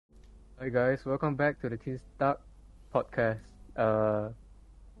Hi guys, welcome back to the Teen Stark podcast. I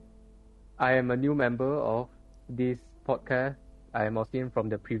am a new member of this podcast. I am Austin from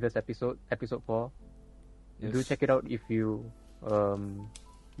the previous episode 4. Yes. Do check it out if you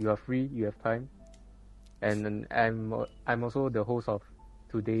are free, you have time. And I'm also the host of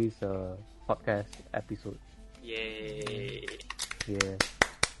today's podcast episode. Yay! Yeah.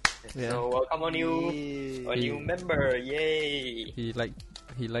 So welcome a new member. Yay!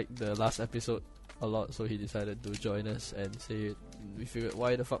 He liked the last episode a lot, so he decided to join us and say it. We figured,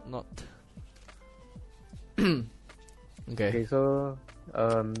 why the fuck not? Okay. So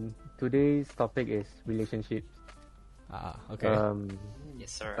today's topic is relationships. Okay.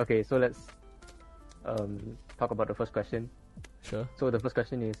 Yes, sir. Okay, so let's talk about the first question. Sure. So the first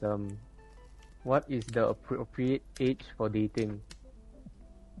question is what is the appropriate age for dating?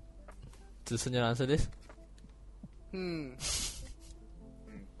 Zisen, you answer this?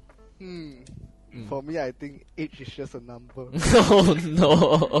 For me, I think age is just a number. Oh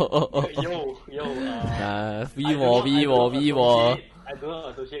no. Yo, we I do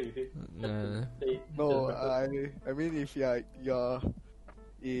not associate with it. No, I mean if you're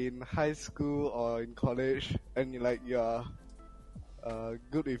in high school or in college and you're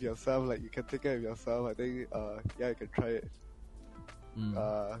good with yourself, like you can take care of yourself, I think you can try it. You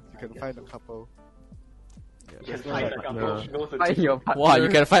can find a couple. You can find a couple. Go to Find your partner. Wow, you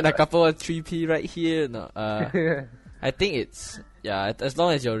can find a couple of 3P right here. No, I think it's as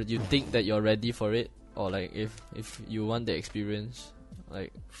long as you think that you're ready for it, or like if you want the experience,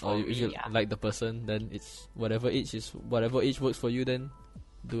 like For or me, if you yeah. like the person, then it's whatever age works for you. Then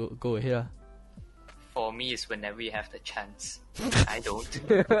go ahead. For me, it's whenever you have the chance. I don't.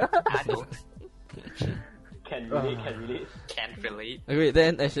 I don't. Can relate. Can't relate. Okay,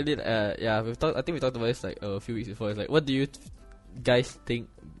 then actually, I think we talked about this like a few weeks before. It's like, what do you guys think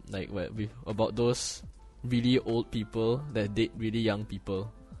like about those really old people that date really young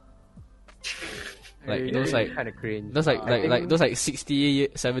people? Like those like kind of cringe. those like I think- those like 60,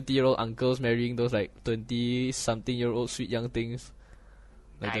 70-year-old uncles marrying those like 20-something-year-old sweet young things.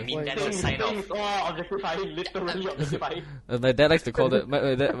 Like I the- mean, that's a sign of. Objectifying, literally objectifying. my dad likes to call that.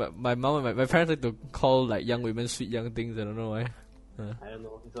 My mom and my parents like to call like young women sweet young things. I don't know why. I don't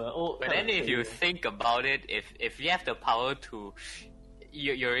know. It's a old. But then, if you think about it, if you have the power to,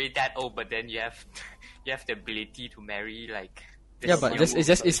 you're already that old, but then you have the ability to marry like. this Yeah, but young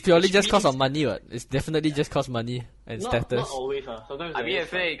it's purely which just cause of means- money. What? It's definitely just cause money and not status. always. Sometimes I mean, there I is,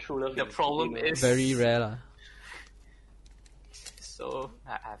 feel like true love the is, problem you know. is Very rare lah. So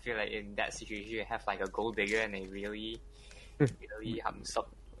I feel like in that situation, you have like a gold digger and a really hums up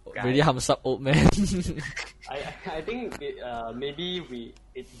guy. Really hums up old man. I think maybe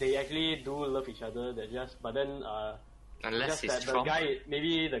they actually do love each other. But then Unless just he's that strong.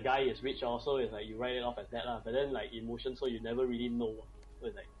 the guy is rich also. It's like you write it off as that lah. But then like emotion, so you never really know. So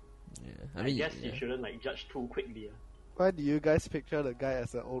it's like Yeah, I guess you shouldn't like judge too quickly. Why do you guys picture the guy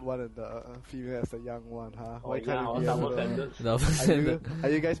as the old one and the female as the young one, huh? Why can't yeah, it be double other- standards. Are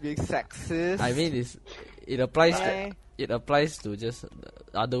you guys being sexist? I mean, it applies. Why? It applies to just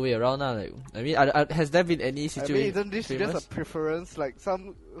the other way around lah. Like, I mean, has there been any I situation? mean, isn't this famous? just a preference? Like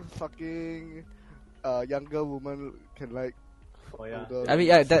some fucking younger woman can like Oh yeah. older. I mean,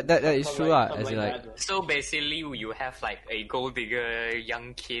 yeah, that is Some true like- lah. some As in like, that. So basically, you have like a gold digger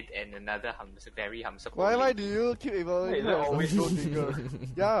young kid and another very hums up. Why do you keep evolving? Is that always gold digger?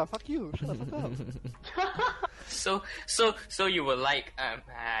 Yeah, fuck you. Shut the fuck up. So you were like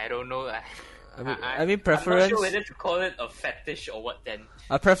I don't know. I mean, I'm preference. not sure whether to call it a fetish or what. Then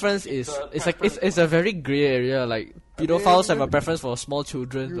A preference is a it's like preference. it's a very grey area. Like pedophiles have a you- preference for small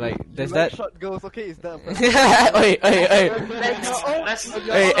children. You- Like you there's like that. short girls, okay? Is that a Hey, hey. let's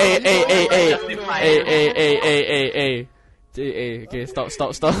Hey, justify hey. Okay, stop.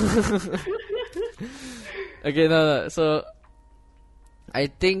 Okay, no. So, I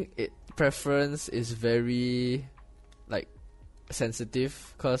think preference is very, like,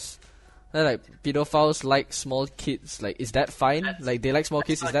 sensitive, cause, like, pedophiles like small kids. Like, is that fine? That's- Like, they like small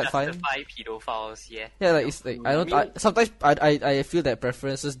kids. Is that fine? Justify pedophiles, yeah. Yeah, like it's like sometimes I feel that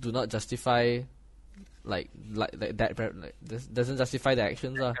preferences do not justify, like this doesn't justify the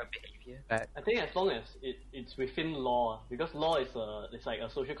actions lah. Behavior. I think as long as it's within law, because law is it's like a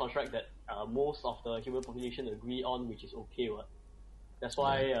social construct that most of the human population agree on, which is okay. What? That's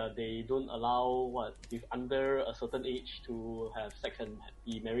why they don't allow if under a certain age to have sex and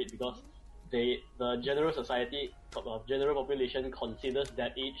be married, because the general society of general population considers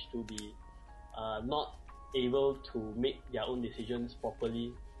that age to be not able to make their own decisions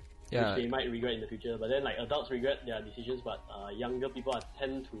properly, Yeah. which they might regret in the future. But then like adults regret their decisions, but younger people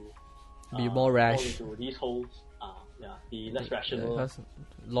tend to Be more rash. fall into these holes. Be less rational. Because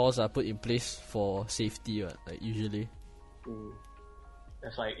laws are put in place for safety, right? Like usually.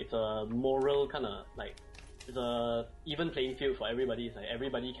 It's like it's a moral kind of like it's a even playing field for everybody. It's like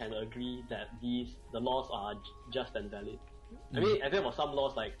everybody can agree that the laws are just and valid. I mean, except for some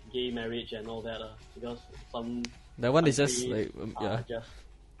laws like gay marriage and all that, because some That one is just countries like are just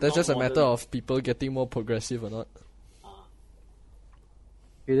that's not just a matter modern. of people getting more progressive or not.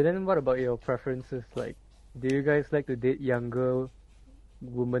 Okay, then what about your preferences? Like, do you guys like to date younger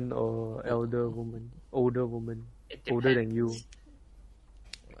women or older women, older than you?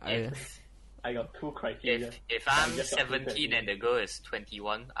 I got two criteria. If I'm just got two 17 criteria. and the girl is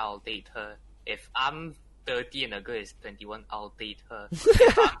 21, I'll date her. If I'm 30 and the girl is 21, I'll date her.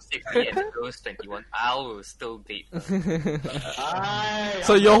 If I'm 60 and the girl is 21, I will still date her.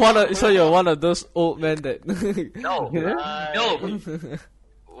 So you're one of those old men that No, no.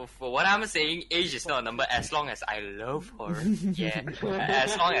 For what I'm saying, age is not a number as long as I love her. Yeah,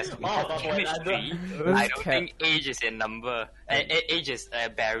 as long as we have but chemistry, I don't think age is a number. Age is a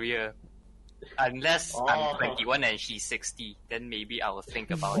barrier. Unless I'm 21 and she's 60, then maybe I will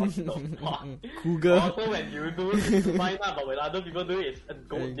think about it. cougar. Also, when you do it, it's fine lah, but when other people do it, it's a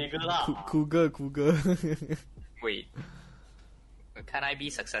gold digger lah. Cougar. Wait, can I be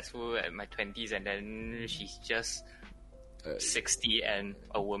successful at my 20s and then she's just 60 and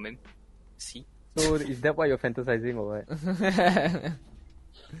a woman? See? So is that why you're fantasizing or what?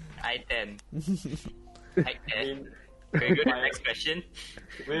 I then. Very good. Next question.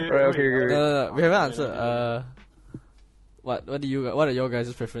 Okay. No, we haven't answered. What are your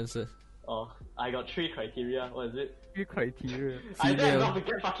guys' preferences? Oh, I got 3 criteria. What is it? 3 criteria. I think I'm Female. not to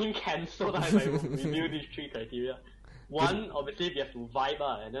get fucking cancelled if I review these 3 criteria. One, obviously, you have to vibe,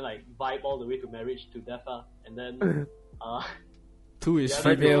 and then like vibe all the way to marriage to death, and then 2 is the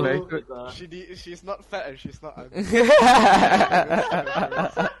other female. Very two good. is, She's not fat and she's not ugly.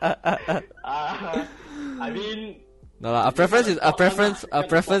 I mean, No lah, a preference is a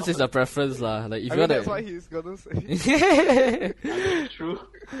preference lah. Like if I you mean, wanna. that's what he's gonna say. it's true.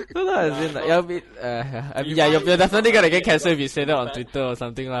 No, as in, like, I mean, you're definitely gonna get cancelled if you say that on Twitter or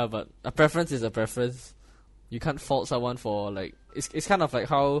something lah. But a preference is a preference. You can't fault someone for like it's kind of like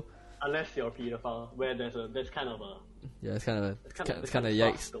how Unless you're a pedophile, where there's kind of a it's kind of it's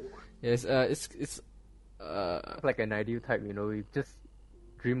yikes. fast, though. Yes, it's Like an ideal type, you just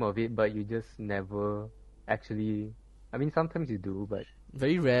dream of it, but you just never actually. I mean, sometimes you do, but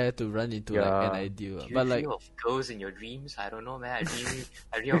very rare to run into like an ideal. Do you But like dream of girls in your dreams? I don't know, man.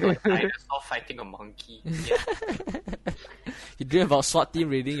 I dream of a dinosaur fighting a monkey. Yeah. you dream about SWAT team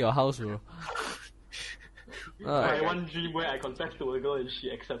raiding your house, bro. I had one dream where I confessed to a girl and she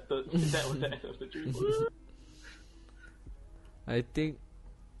accepted. That was the end of the dream. I think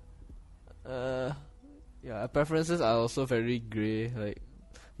preferences are also very grey. Like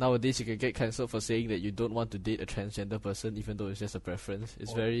nowadays you can get cancelled for saying that you don't want to date a transgender person even though it's just a preference.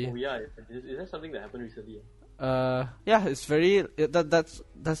 It's very Oh yeah, is that something that happened recently? it's very that's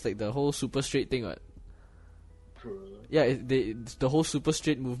like the whole super straight thing, right? Yeah, the whole super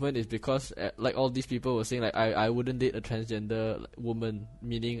straight movement is because like all these people were saying like I wouldn't date a transgender woman,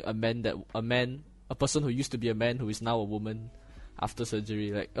 meaning a person who used to be a man who is now a woman after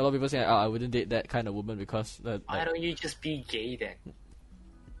surgery. Like a lot of people say I wouldn't date that kind of woman because Why don't you just be gay then?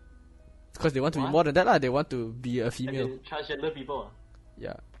 because they want to be What? more than that lah. They want to be a As female. in transgender people.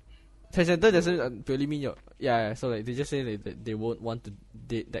 Yeah. Transgender doesn't purely mean so like they just say that they won't want to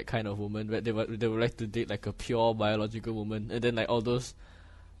date that kind of woman, but they would like to date like a pure biological woman, and then like all those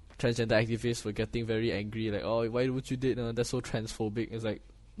transgender activists were getting very angry, like, oh, why would you date? That's so transphobic. It's like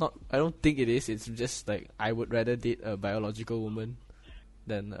not. I don't think it is. It's just like I would rather date a biological woman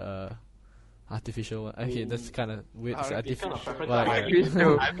than artificial one. Okay, that's kind of weird. It's It's kind artificial. of preference. But, Like,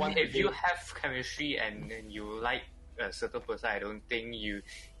 yeah. I mean, if you have chemistry and you like a certain person, I don't think he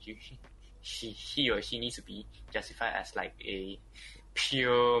or she needs to be justified as like a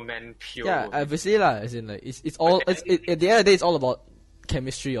pure man, pure. Yeah, obviously lah. As in like it's all. At the end of the day, it's all about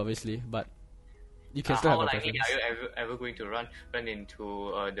chemistry, obviously. But you can still How have a likely preference. are you ever going to run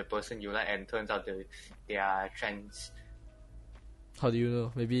into the person you like and turns out they are trans? How do you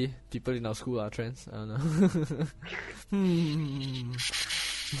know? Maybe people in our school are trans. I don't know.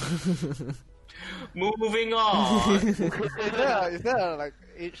 Moving on. Is there like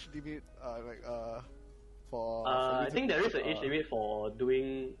age limit for? I think there is an age limit for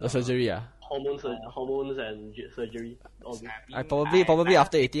doing The surgery, hormones and surgery. All this. I probably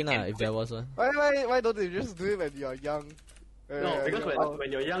after 18 lah, if there was one. Why don't they just do it when you're young? No, because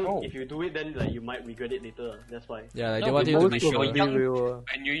when you're young, Oh. if you do it, then like you might regret it later. That's why. Yeah, like No, they want you to because be when sure. you're young, will,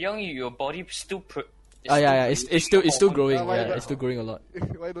 when you're young, your body still. Yeah. It's still growing. Yeah, why Yeah, not? it's still growing a lot.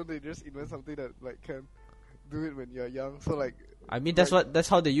 Why don't they just invent something that like can do it when you're young? So like, I mean, that's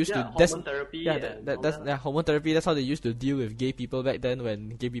how they used Yeah, to. That's hormone therapy. yeah, and all that's that. yeah, hormone therapy. That's how they used to deal with gay people back then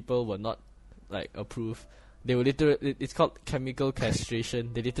when gay people were not like approved. They were literally, it's called chemical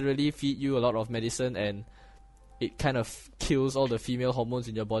castration. They literally feed you a lot of medicine and it kind of kills all the female hormones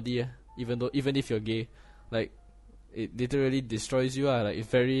in your body, even if you're gay. Like it literally destroys you. Like it's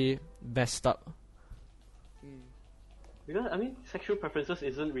very messed up. Because I mean, sexual preferences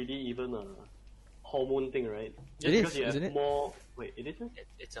isn't really even a hormone thing, right? It is, because you isn't have it? more. Wait, it is.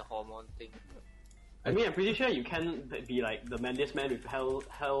 It's a hormone thing. I mean, I'm pretty sure you can be like the manliest man with hell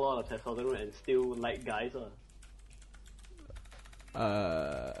lot of testosterone and still like guys.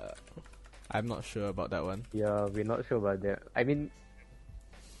 I'm not sure about that one. yeah, we're not sure about that. I mean,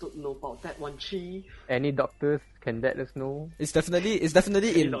 Don't know about that one, chief. any doctors can let us know? It's definitely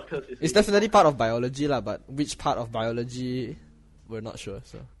Any in doctors is it's definitely part of biology lah, but which part of biology we're not sure.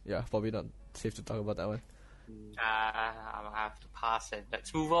 So yeah, probably not safe to talk about that one. I'm gonna have to pass it.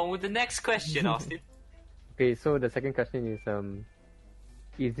 Let's move on with the next question, Austin. Okay, so the second question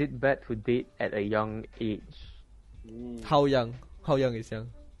is it bad to date at a young age? How young? How young is young?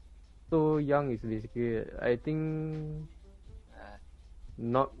 So young is basically, I think,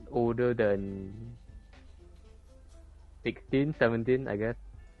 not older than 16, 17, I guess.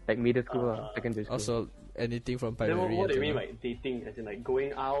 Like middle school or secondary school. Also, anything from Then primary. what do you until mean now. by dating? As in like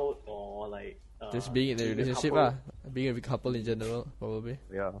going out or like Just being in a being relationship, couple? being a couple in general, probably.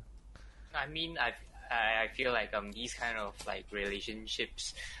 Yeah. I mean, I feel like these kind of like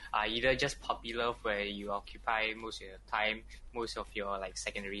relationships are either just puppy love where you occupy most of your time, most of your like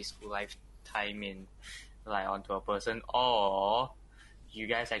secondary school life time in like onto a person, or you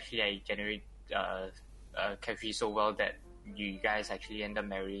guys actually like generate chemistry so well that you guys actually end up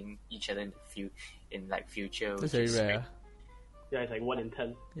marrying each other in like future. That's which very is rare. Yeah, it's like 1 in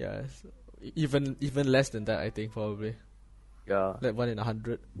 10. Yeah, even less than that, I think probably Yeah. like 1 in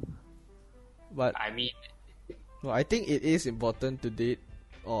 100. But I mean, no, I think it is important to date,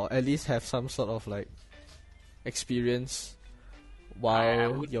 or at least have some sort of like experience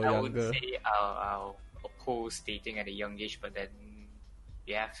while you're I would younger. say I'll oppose dating at a young age, but then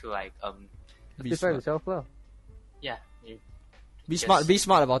you have to like Be Justify smart. yourself lah. yeah. You, Be Yes. smart. Be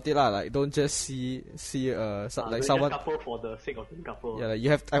smart about it lah. Like don't just see like Don't someone. just couple for the sake of being couple. Yeah, like you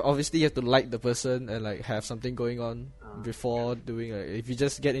have obviously you have to like the person and like have something going on before doing it. If you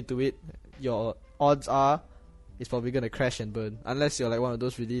just get into it, your odds are it's probably gonna crash and burn. Unless you're like one of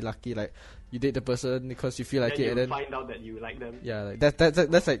those really lucky, like you date the person because you feel like then it, you and then find out that you like them. yeah, like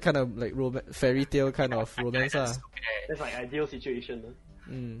that's like kind of like fairy tale kind of romance lah. That's like ideal situation.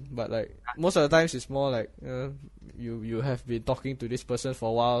 But like most of the times it's more like you have been talking to this person for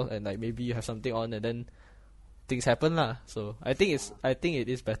a while and like maybe you have something on and then things happen lah. So I think it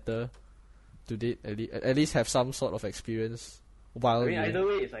is better to date at least have some sort of experience while I mean, you- either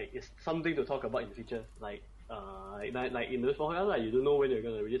way, it's something to talk about in the future. Like in this podcast, like, you don't know when you're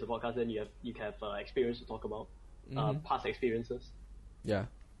gonna release a podcast, then you can have experience to talk about, past experiences. yeah.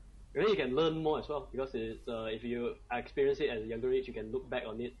 And then you can learn more as well, because it's, if you experience it at a younger age, you can look back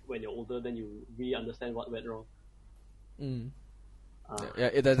on it when you're older, then you really understand what went wrong. Yeah,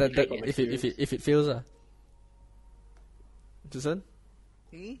 if it fails Susan,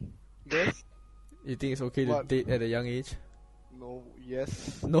 Yes. you think it's okay to What? date at a young age? No.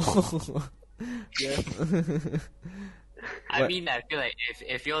 Yes. No. Yes. I What? mean, I feel like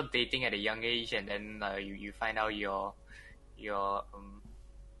if you're dating at a young age and then you find out you're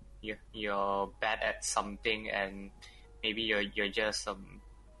bad at something and maybe you're just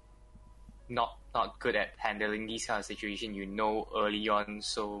not good at handling these kind of situations, early on,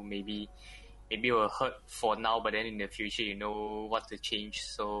 so maybe it will hurt for now, but then in the future you know what to change.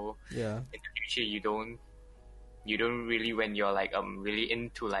 So Yeah. in the future you don't really, when you're like really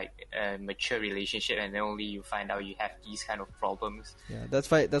into like a mature relationship and then only you find out you have these kind of problems. Yeah,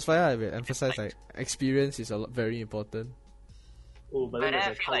 that's why I will emphasize like experience is very important. Oh, but then But I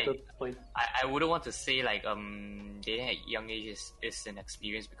there's a feel like- counterpoint. I wouldn't want to say like dating at young age is an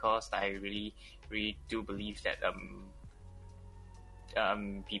experience, because I really do believe that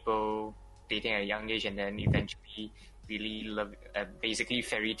people dating at a young age and then eventually really love basically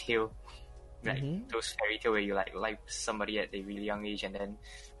fairy tale, like those fairy tale where you like somebody at a really young age and then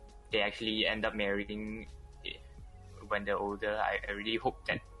they actually end up marrying when they're older. I really hope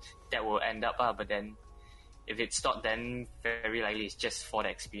that will end up, but then if it's not, then very likely it's just for the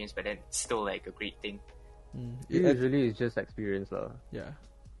experience, but then it's still like a great thing. Usually it's just experience lah. Yeah,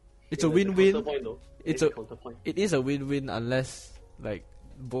 it's a There's win-win. counterpoint, though. It's There's a- counterpoint. It is a win-win unless like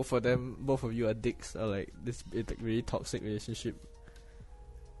both of you are dicks or like this it's like really toxic relationship.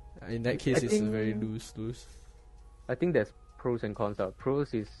 In that case, I it's a think- very lose-lose. I think there's pros and cons.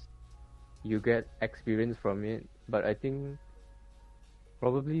 Pros is you get experience from it, but I think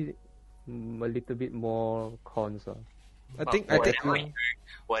probably a little bit more cons. I But think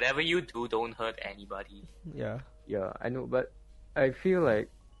whatever you do, don't hurt anybody. yeah. Yeah, I know, but I feel like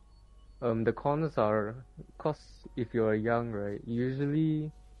the cons are cause if you're young, right, usually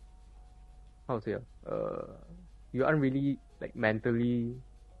how to say you aren't really like mentally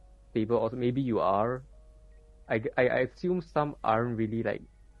stable, or maybe you are. I assume some aren't really like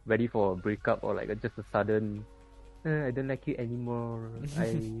ready for a breakup or like just a sudden I don't like you anymore.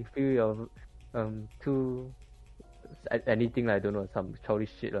 I feel you're too anything like, I don't know, some childish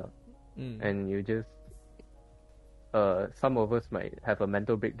shit lah. And you just some of us might have a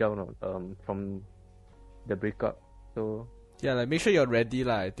mental breakdown from the breakup. So Yeah, like make sure you're ready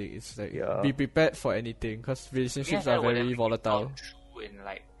lah. I think it's like Yeah. be prepared for anything because relationships are whatever very you've volatile. gone through in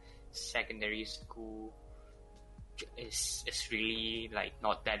like secondary school is really like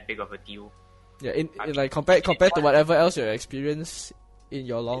not that big of a deal. Yeah, in like compared to whatever else you experience in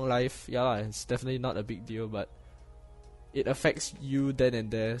your long life, yeah lah, it's definitely not a big deal, but it affects you then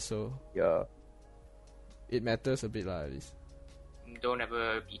and there, so yeah, it matters a bit lah at least. Don't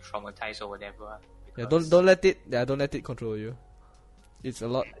ever be traumatized or whatever. Yeah, because- don't let it control you. It's a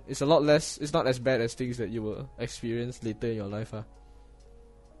lot less. It's not as bad as things that you will experience later in your life. I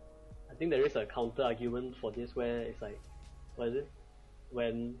think there is a counter argument for this where it's like, what is it?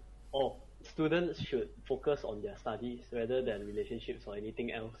 When students should focus on their studies rather than relationships or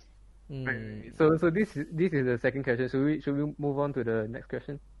anything else. So this is the second question. Should we move on to the next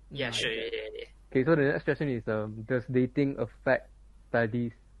question? Yeah, sure. Yeah. Okay, so the next question is does dating affect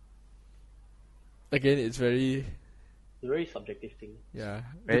studies? Again, it's very It's a very subjective thing. yeah.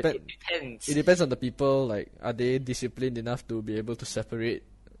 Right. It depends. It depends on the people. Like, are they disciplined enough to be able to separate?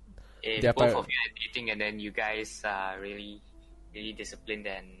 If Their both prior- of you are dating and then you guys are really, really disciplined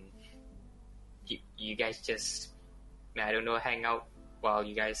and you guys just, I don't know, hang out while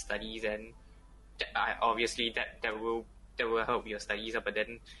you guys study, then obviously that will help your studies. But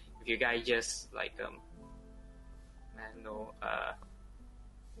then if you guys just like I don't know,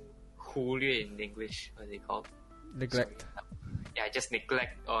 忽略 in English, what is it called? Neglect. Yeah, just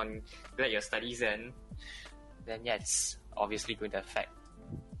neglect your studies, then yeah, it's obviously going to affect.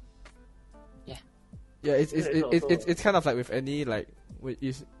 Yeah, it's Yeah, it's also- it's kind of like with any like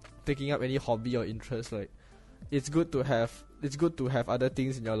is taking up any hobby or interest. Like, it's good to have other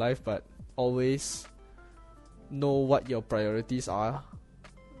things in your life, but always know what your priorities are.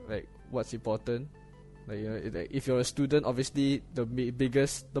 Like, what's important. Like, you know, like if you're a student, obviously the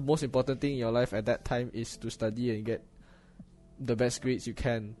most important thing in your life at that time is to study and get the best grades you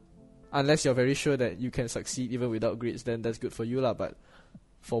can. Unless you're very sure that you can succeed even without grades, then that's good for you lah. But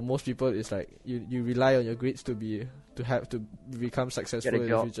for most people, it's like you rely on your grades to become successful in the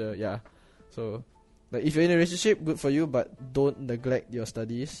job. future. Yeah, so like if you're in a relationship, good for you, but don't neglect your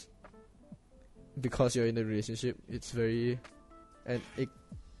studies because you're in a relationship. It's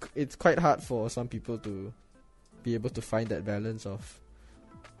it's quite hard for some people to be able to find that balance of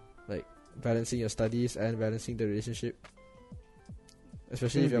like balancing your studies and balancing the relationship,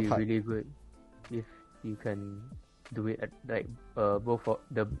 especially if It'll you're be really good if you can do it at like both of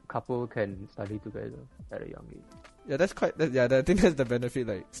the couple can study together at a young age. Yeah, I think that's the benefit,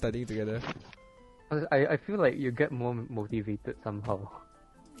 like studying together. I feel like you get more motivated somehow.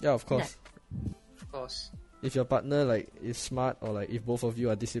 Yeah, of course. Of course. If your partner like is smart, or like if both of you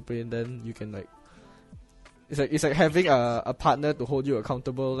are disciplined, then you can like it's like having a partner to hold you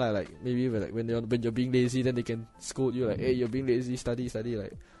accountable. Like maybe when you're being lazy, then they can scold you like, hey, you're being lazy, study.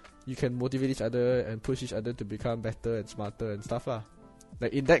 Like, you can motivate each other and push each other to become better and smarter and stuff lah.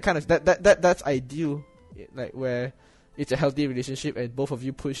 Like in that kind of that's ideal. Like where it's a healthy relationship and both of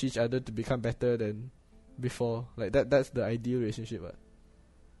you push each other to become better than before. Like that's the ideal relationship.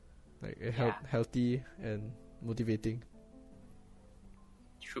 Like healthy and motivating.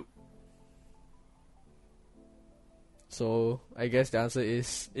 True. So I guess the answer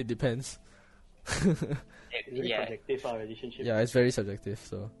is it depends. It's very Yeah. subjective, our relationship. Yeah, it's very subjective.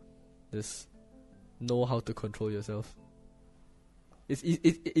 So just know how to control yourself. It's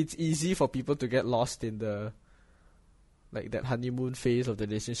easy for people to get lost in the like that honeymoon phase of the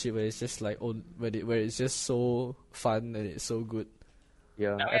relationship where it's just like where it's just so fun and it's so good.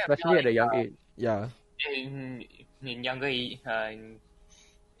 Yeah, Yeah, especially at a young age. Yeah, In younger in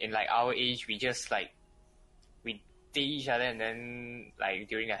like our age, we just like date each other, and then like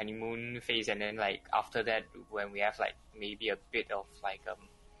during the honeymoon phase, and then like after that, when we have like maybe a bit of like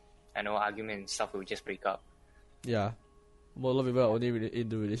I know argument and stuff, we'll just break up. Yeah. More a lot of people are only in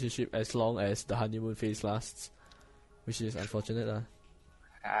the relationship as long as the honeymoon phase lasts, which is unfortunate.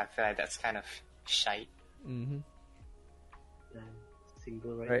 I feel like that's kind of shite. Mm-hmm.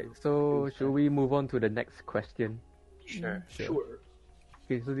 Single Right, now. so should we move on to the next question? Sure. Sure.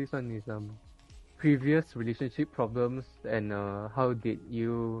 Okay, so this one is previous relationship problems and how did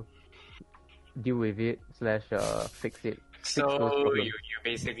you deal with it slash fix it? So those problems. you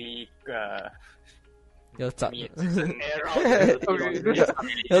basically Your zat. me and Susan Air out the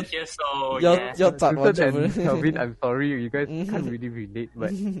relationship here, so Your yeah. your zat one Susan and travel. Kelvin, I'm sorry, you guys can't really relate, but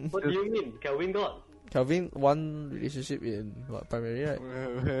What do you mean? Kelvin got? Kelvin, one relationship in what, primary, right?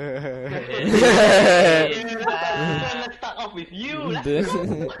 Let's start off with you. Let's go.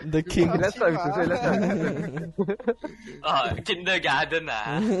 the king. let's start with Susan, let's start. Kindergarten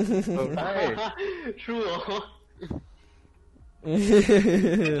Alright. True. Oh.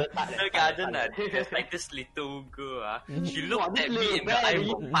 Kindergarten there's like this little girl she looked this at me little in the eye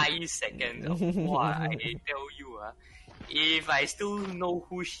baby. for 5 seconds. Wow, I tell you if I still know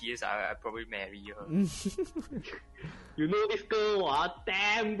who she is, I probably marry her. You know this girl,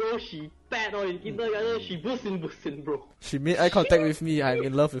 damn bro, she bad in kindergarten, she bussing bro. She made eye contact with me. I'm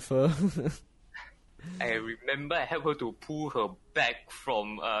in love with her. I remember I helped her to pull her back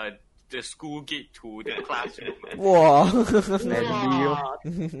from the school gate to the classroom. Wow. Wow.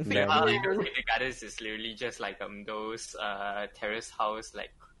 Kindergarten is literally just like those terrace house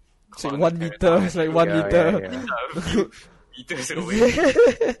like It's like corner 1 terrace meter. house, It's like 1 Yeah, meter. a few meters away.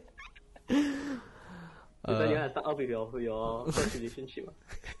 So you have to start off with your first relationship.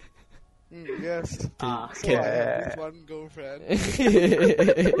 Yes. Ah, So I have this one girlfriend.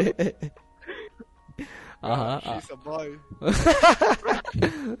 She's a boy.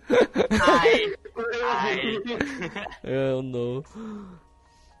 Hi. Oh no.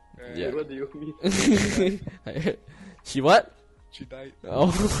 Yeah. What do you mean? She what? She died. Oh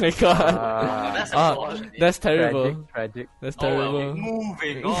my god. That's Ah, unfortunate. that's terrible. Tragic. That's Oh, well, terrible.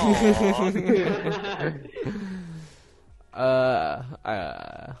 moving on.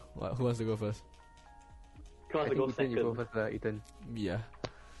 Who wants to go first? Who I wants to go think Ethan, you go second? first, Ethan. Yeah.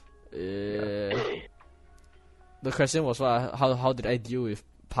 The question was what? How did I deal with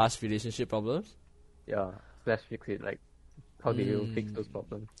past relationship problems? Yeah, slash fix it. Like, how did you fix those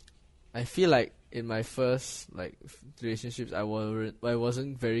problems? I feel like in my first relationships, I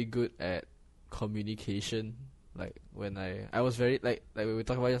wasn't very good at communication. Like when I was very like when we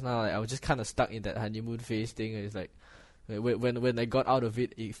talked about just now, like, I was just kind of stuck in that honeymoon phase thing. It's like when I got out of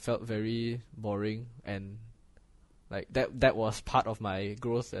it, it felt very boring, and like that was part of my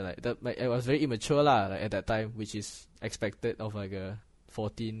growth. And I was very immature lah, like at that time, which is expected of like a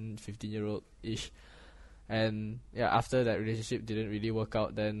 14, 15-year-old ish. And yeah, after that relationship didn't really work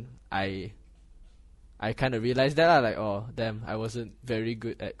out, then I kind of realized that like, oh damn, I wasn't very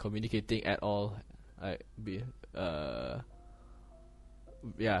good at communicating at all. I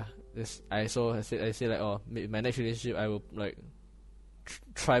say like, oh, my next relationship I will like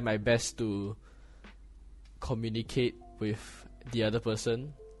try my best to communicate with the other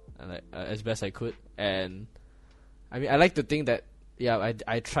person, and as best I could. And I mean, I like to think that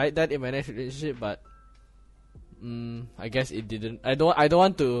I tried that in my next relationship, but I guess it didn't. I don't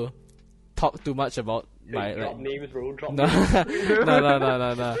want to talk too much about my Drop names, bro. Drop no, names. no.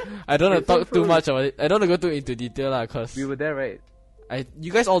 I don't want to talk too much about it. I don't want to go too into detail lah, cause We were there, right?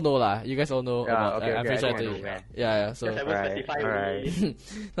 you guys all know lah. You guys all know Yeah, about. okay, I'm okay, pretty sure I I think I told you. know, Yeah. So Just haven't Alright, specified alright. really.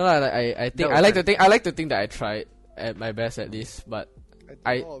 no, I think No, I like to think that I tried at my best at least, but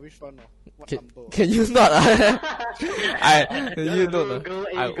I I- don't know which one. What can, number? can you not? You know. Go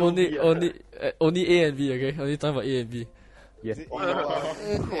A, I go B, only A and B. Okay, only talk about A and B. Yes. Is it A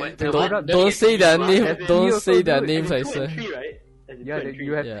or Don't say their name. That's Don't me say also, their dude. names. I 2 and swear. 3, right? As in Yeah, 2 and 3.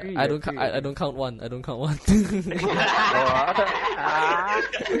 you have Yeah, three. I you don't. have I three. don't count one. I don't count one.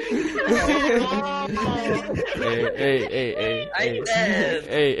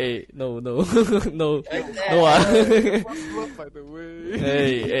 Hey, no, no, no, Password, by the way.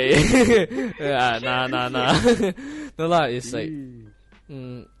 hey, nah. No lah, it's like,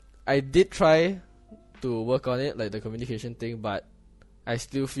 I did try to work on it, like the communication thing, but I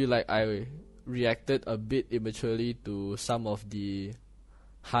still feel like I reacted a bit immaturely to some of the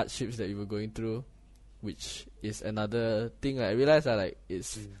hardships that we were going through, which is another thing I realized that like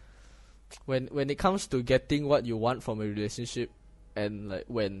it's when it comes to getting what you want from a relationship, and like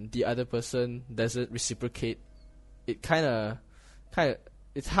when the other person doesn't reciprocate, it kind of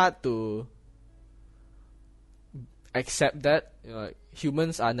it's hard to accept that. Like,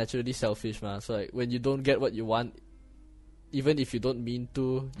 humans are naturally selfish, man. So like when you don't get what you want, even if you don't mean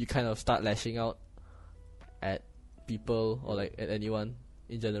to, you kind of start lashing out at people or like at anyone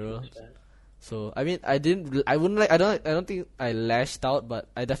in general. So I mean, I don't think I lashed out, but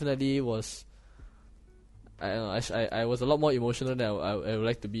I definitely was. I don't know. I was a lot more emotional than I would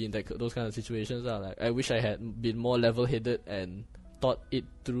like to be in those kind of situations. Like, I wish I had been more level-headed and thought it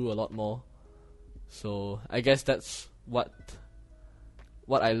through a lot more. So I guess that's what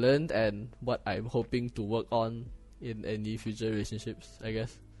I learned and what I'm hoping to work on in any future relationships, I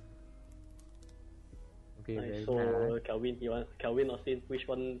guess. Okay, Nice. very So nice. Calvin or Sin, which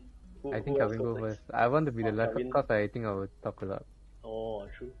one? I think who I else will goes go next? first. I want to be the last Calvin. because I think I will talk a lot. Oh,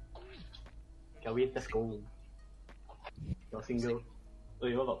 true. Calvin, let's go. You're single. Oh,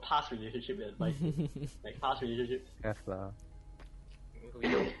 you have a past relationship advice. Like past relationships. Yes lah. We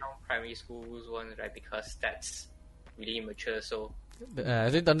don't count primary schools ones, right? Because that's really immature. So I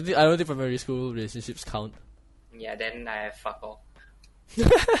don't think primary school relationships count. yeah, then I fuck off.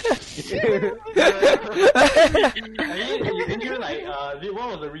 I mean, you like, what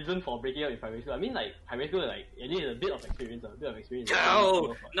was the reason for breaking up in primary school? I mean, like, primary school, like, you need a bit of experience,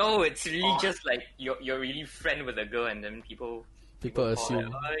 No, it's really just like you're really friend with a girl, and then people People call assume.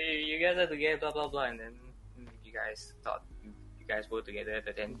 like, oh, you guys are together, blah blah blah, and then you guys thought you guys were together,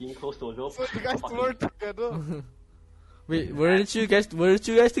 but then Being close to a girl. So you guys were together. Wait, weren't you guys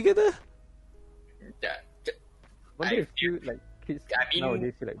together? yeah, Wonder I if you like kids I mean-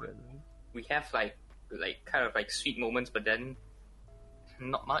 nowadays feel like that. we have like kind of like sweet moments, but then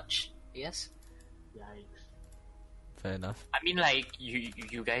not much. Yes. Yikes. Fair enough. I mean, like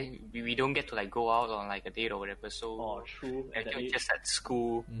you guys, we don't get to like go out on like a date or whatever. So Oh, true. I At that think age. just at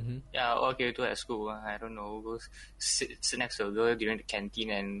school. Mm-hmm. Yeah, okay, do at school. I don't know. Go sit next to a girl during the canteen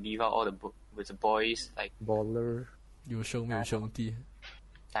and leave out all the with the boys. Like, Baller. 有兄弟.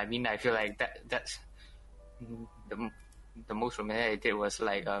 I mean, I feel like that's the most romantic I did was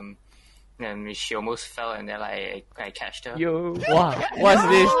like she almost fell and then like I catched her. Yo. Wow, what's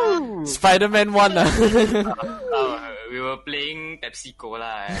this? Spider-Man 1 We were playing Pepsi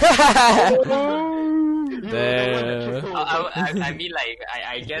Cola. Damn. I mean, like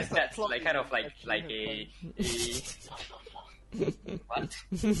I guess that's like kind of like a what?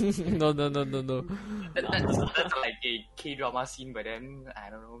 No. That's like a K-drama scene, but then I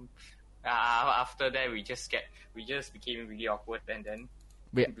don't know. After that, we just became really awkward, and then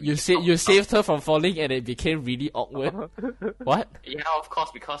Wait, you saved her from falling and it became really awkward? What? yeah, of course,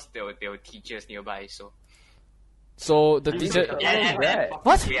 because there were teachers nearby, so So the teacher... yeah, right.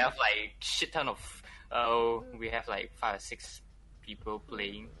 What? we have like shit ton of we have like 5 or 6 people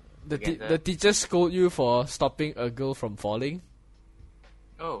playing. The teacher scold you for stopping a girl from falling?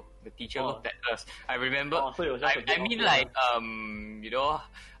 Oh, the teacher Oh. looked at us. I remember. Oh, so it was just a bit I mean, awkward. like, you know,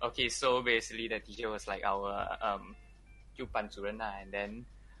 okay. So basically, the teacher was like our 就班主任 lah, and then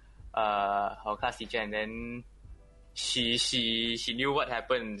our class teacher, and then she knew what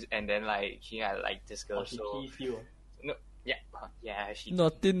happened, and then like she had like this girl. Oh, she So teased you. no, yeah, she.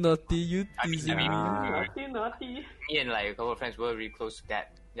 Naughty, you teasing me. Naughty. Me and like a couple of friends were really close to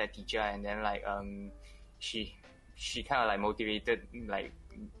that teacher, and then like she kind of like motivated like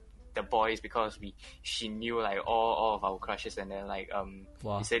the boys because she knew like all of our crushes, and then like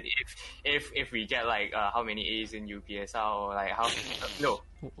Wow. he said if we get like how many A's in UPSR or like how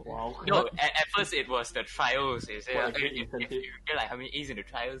Wow. no at first it was the trials. He said What a if great you incentive. get like how many A's in the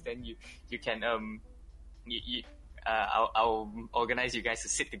trials, then you can I'll organize you guys to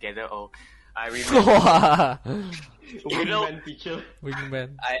sit together. Or I remember Wow. you know Wingman teacher.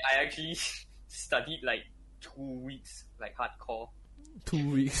 Wingman. I actually studied like 2 weeks, like hardcore.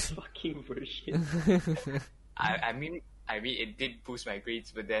 2 weeks. Fucking version. I mean it did boost my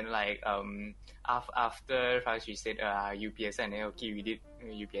grades, but then like after first we said UPSR, and then okay we did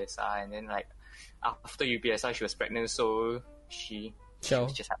UPSR, and then like after UPSR she was pregnant, so she Chow.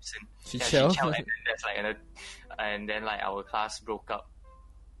 was just absent. She Yeah, chow. she chowed, and then that's like and then like our class broke up.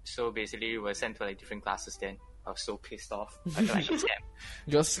 So basically we were sent to like different classes. Then I was so pissed off. I feel like a scam.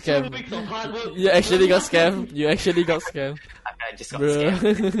 Got 2 scammed. weeks of hard work. You actually got scammed. You actually got scammed. I just got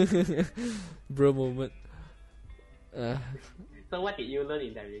scammed. Bro. Bro moment. So what did you learn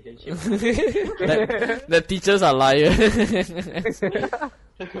in that relationship? that teachers are liars.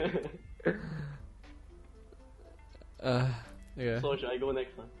 Yeah, So should I go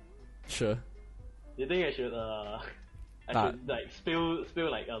next? Huh? sure. You think I should Nah. should like spill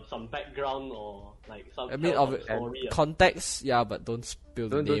like some background or like some I mean, tell of some story? context, yeah, but don't spill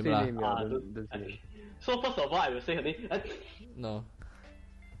the Don't name, say lah. name, yeah. Ah, Don't say name. So first of all, I will say her name. No.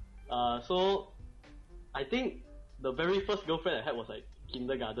 So I think the very first girlfriend I had was like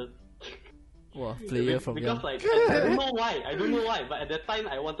kindergarten. Wow, player from Because young. like I don't know why, but at that time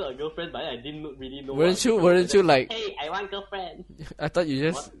I wanted a girlfriend, but I didn't really know. Weren't you like? Hey, I want girlfriend. I thought you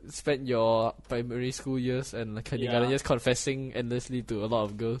just spent your primary school years and like kindergarten Yeah. years confessing endlessly to a lot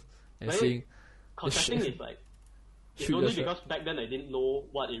of girls and Right? seeing. Confessing is like it's Shoot only yourself. because back then I didn't know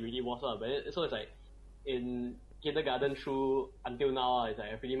what it really was, but so it's like in kindergarten through until now, it's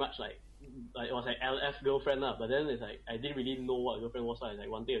like I pretty much like it was like LF girlfriend but then it's like I didn't really know what a girlfriend was. It's like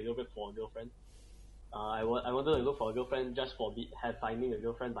wanting a girlfriend for a girlfriend. I wanted to look for a girlfriend just for finding a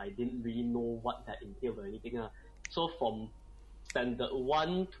girlfriend, but I didn't really know what that entailed or anything. So from standard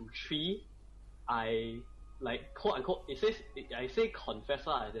 1 to 3, I like quote unquote I say confess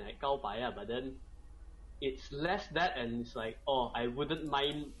as in like 告白 but then it's less that, and it's like, oh, I wouldn't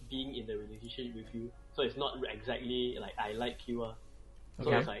mind being in the relationship with you. So it's not exactly like I like you. So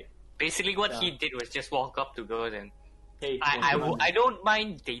Okay. it's like, Basically, what Yeah. he did was just walk up to girls and hey, I don't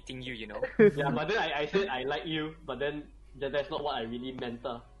mind dating you, you know. yeah, but then I said I like you, but then that's not what I really meant.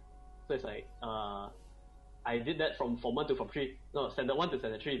 So it's like, I did that from Form 1 to Form 3. No, Standard 1 to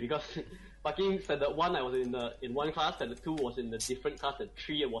Standard 3, because fucking Standard 1 I was in one class, Standard 2 was in a different class, and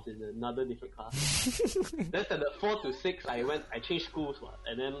 3 was in another different class. Then Standard 4 to 6 I changed schools,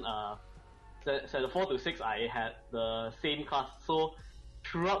 and then Standard 4 to 6 I had the same class. So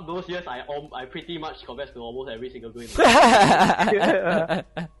throughout those years I pretty much confessed to almost every single girl in the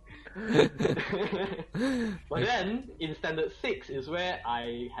But then in Standard 6 is where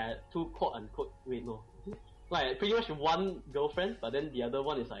I had two quote unquote like pretty much one girlfriend, but then the other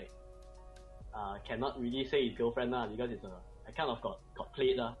one is like cannot really say it's girlfriend because it's I kind of got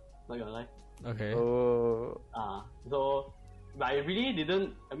played not gonna lie. Okay. Oh. So but I really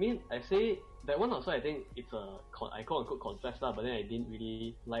didn't. I mean, I say that one also. I think it's I quote unquote confess but then I didn't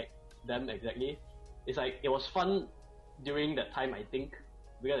really like them exactly. It's like it was fun during that time, I think,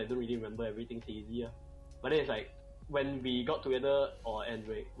 because I don't really remember everything so easy. But then it's like when we got together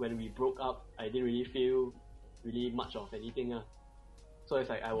when we broke up, I didn't really feel really much of anything. So it's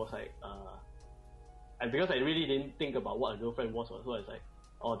like I was like because I really didn't think about what a girlfriend was, so it's like,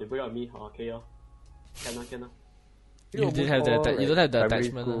 oh, they break up with me, okay, can. You didn't have Almost that. all, You don't have the primary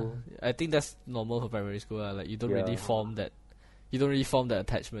attachment. school. I think that's normal for primary school. Like you don't Yeah. really form that. You don't really form that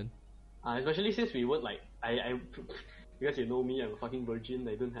attachment. Especially since we weren't like I because you know me, I'm a fucking virgin.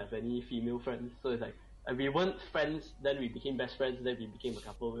 I don't have any female friends, so it's like we weren't friends. Then we became best friends. Then we became a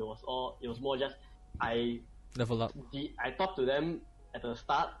couple. It was more just I Level up. talked to them at the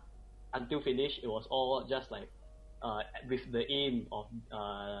start until finish. It was all just like with the aim of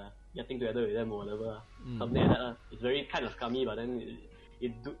getting together with them or whatever. Something like that. It's very kind of scummy, but then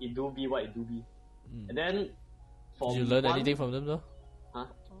it do be what it do be. And then Did you learn anything from them though? Huh?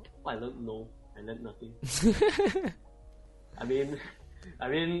 What I learned? No, I learned nothing. I mean,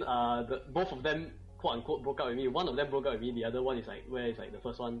 both of them quote unquote broke up with me. One of them broke up with me. The other one is like where it's like the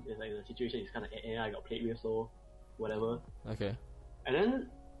first one is like the situation is kind of I got played with, so whatever. Okay. And then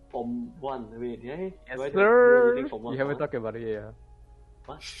Form 1, wait, did I Yes, do I sir. anything Form 1? You haven't talked about it yet.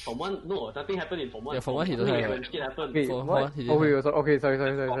 What? Form 1? No, nothing happened in Form 1. Yeah, Form 1 he don't have, When right? shit happened. Wait, For what? one, he Oh wait, didn't okay, sorry.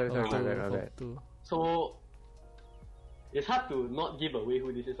 Form My bad. 2. So it's hard to not give away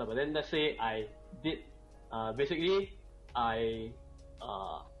who this is, but then let's say I did basically at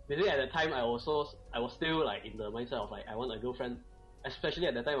that time I was still like in the mindset of like I want a girlfriend. Especially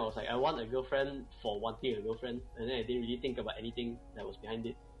at that time I was like I want a girlfriend for wanting a girlfriend, and then I didn't really think about anything that was behind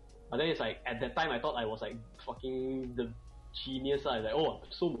it. But then it's like at that time I thought I was like fucking the genius. I was like, oh,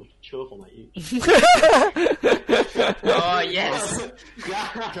 I'm so mature for my age. Oh yes. Yeah,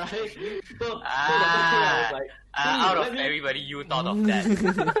 right. So the next thing I was like, Out let of me- everybody, you thought of that.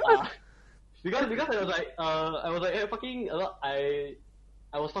 because I was like hey, fucking a lot.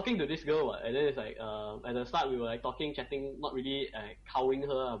 I was talking to this girl, and then it's like at the start we were like talking, chatting, not really cowing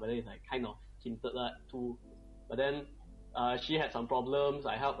her, but then it's like kind of hinted that too. But then she had some problems.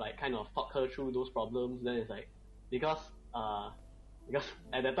 I helped like kind of talk her through those problems. Then it's like because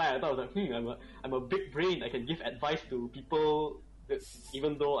at that time I thought I was like I'm a big brain. I can give advice to people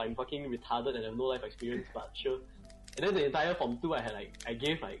even though I'm fucking retarded and have no life experience. But sure. And then the entire Form 2 I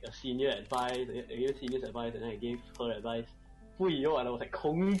gave like a senior advice. I gave seniors advice, and then I gave her advice. And I was like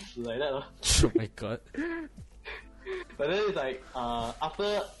孔子 like that. Oh my god. But then it's like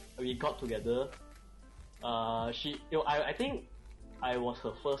after we got together, I think I was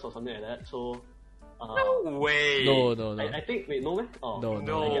her first or something like that. So No way. No. I think wait no man. Oh No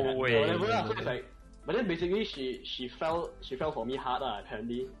No way. whatever. So it's like, but then basically she fell for me hard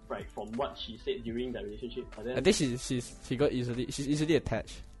apparently, right, from what she said during that relationship. But then I think she's easily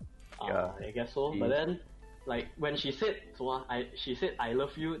attached. Yeah. I guess so. Yeah. But then like when she said she said I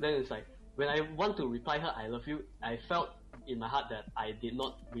love you, then it's like when I want to reply her I love you, I felt in my heart that I did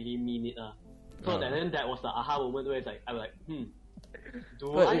not really mean it. So then that was the aha moment where it's like I was like,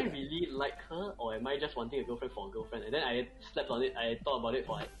 do But I really like her, or am I just wanting a girlfriend for a girlfriend? And then I slept on it. I thought about it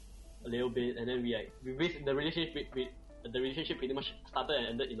for like a little bit, and then the relationship pretty much started and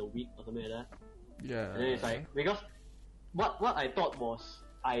ended in a week or something like that. Yeah. And then it's like, because what I thought was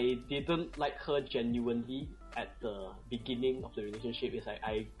I didn't like her genuinely at the beginning of the relationship. It's like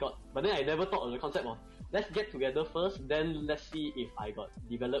but then I never thought of the concept of let's get together first, then let's see if I got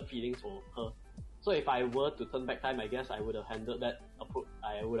developed feelings for her. So if I were to turn back time, I guess I would have handled that approach.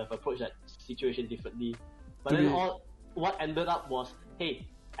 I would have approached that situation differently. But then what ended up was, hey,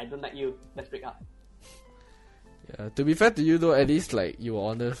 I don't like you, let's break up. Yeah. To be fair to you though, at least like you were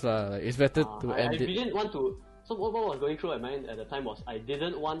honest lah. Like it's better to I end it. didn't want to. So what was going through my mind at the time was I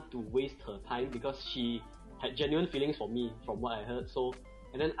didn't want to waste her time because she had genuine feelings for me from what I heard. So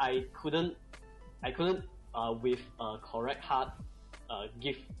and then I couldn't with a correct heart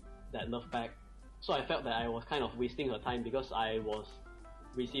give that love back. So I felt that I was kind of wasting her time because I was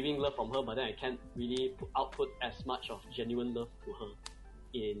receiving love from her, but then I can't really output as much of genuine love to her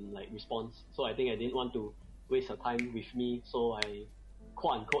in like response. So I think I didn't want to waste her time with me, so I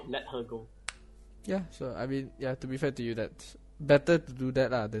quote unquote let her go. Yeah. So I mean, yeah. To be fair to you, that's better to do that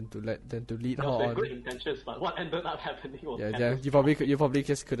lah than to lead her Because they on. had good intentions, but what ended up happening was Yeah. You probably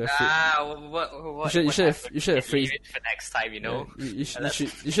just could have. What You should have phrased. leave it for next time, you know. You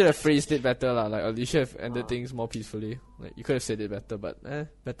should have phrased it better lah. Like, or you should have ended things more peacefully. Like you could have said it better, but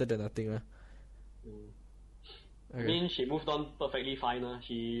better than nothing lah. I mean, she moved on perfectly fine.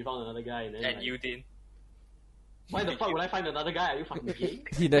 She found another guy, and then And like, you didn't. why the fuck would I find another guy? Are you fucking gay?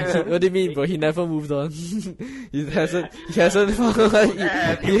 What do you mean, bro? He never moved on. he hasn't. He hasn't.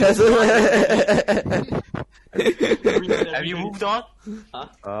 he hasn't. Have you moved on?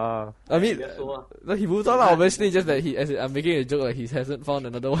 I mean, Guess so, no, he moved on lah. Obviously, just that I'm making a joke like he hasn't found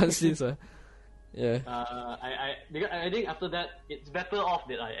another one since. Yeah. because I think after that it's better off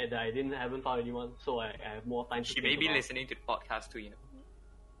that I haven't found anyone, so I have more time. She to may think be about. listening to the podcast too, you know.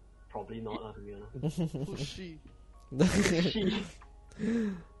 Probably not, to be honest. Who's she? She,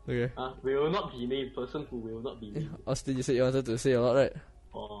 Okay. we will not be named. Person who will not be named. Austin, you said you wanted to say a lot, right?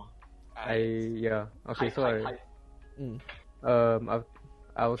 Or Okay, so hi.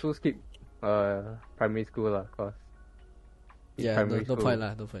 I also skip primary school lah, cause it's Yeah. primary No school. point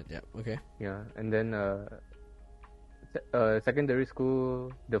lah. No point. Yeah. Okay. Yeah, and then secondary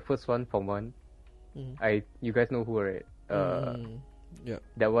school, the first one, Form 1. You guys know who, right? Yeah.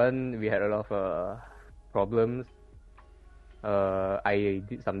 That one we had a lot of problems. I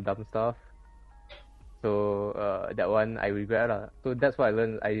did some dumb stuff. So that one I regret lah. So that's what I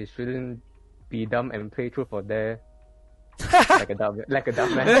learned. I shouldn't be dumb and play truth or dare like a dumb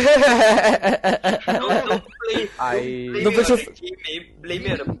man. Don't play. I No, but Blame it on the team, blame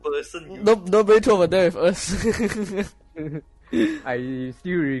it on the person. No break over there with us. I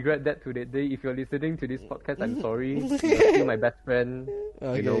still regret that to that day. If you're listening to this podcast, I'm sorry. You're still my best friend.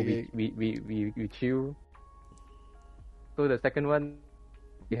 Okay, you know, okay. we chill. So the second one,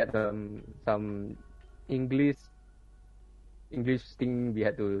 we had some English thing. We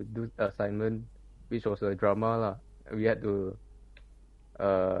had to do assignment, which was a drama lah. We had to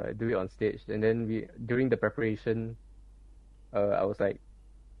do it on stage, and then during the preparation, I was like,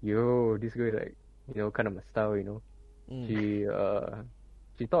 "Yo, this girl like, kind of my style, She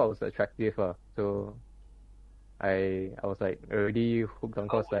thought I was attractive, so I was like already hooked on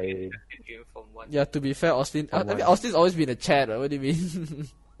cause Yeah, to be fair, Austin. I mean, Austin's always been a Chad. What do you mean?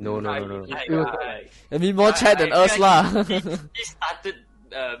 No. I mean, more Chad than us lah. He started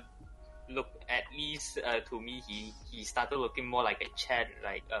look, at least to me, he started looking more like a Chad,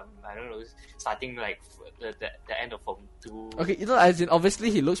 like I don't know, starting like the end of Form 2. Okay, as in obviously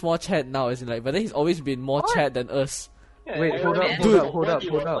he looks more Chad now, as in like, but then he's always been more Chad than us. Yeah, Wait, I hold remember up, hold up. he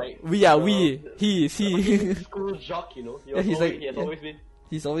was like, He is he. school jock, He Yeah, he's like- he has always been.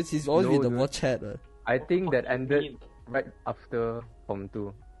 He's always No, been the dude. more Chad. I think that ended mean? right after Form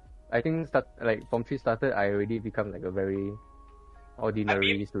 2. I think Form 3 started, I already become like a very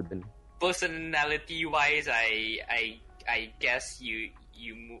ordinary student. Personality wise, I guess you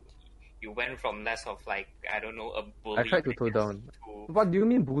went from less of like, I don't know, a bully. I tried to toe down. to- What do you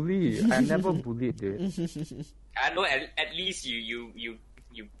mean bully? I never bullied, dude. I know at least you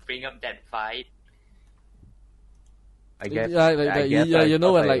bring up that vibe. I guess. Yeah, I guess you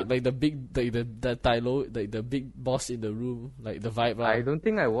know when I- like the big the Tylo, like the big boss in the room, like the vibe lah. I don't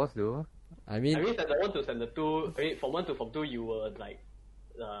think I was though. I mean, I mean, standard 1 to standard 2, Form 1 to Form 2, you were like,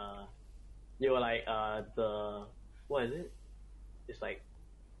 they were like what is it? It's like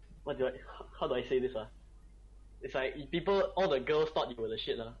how do I say this? It's like all the girls thought you were the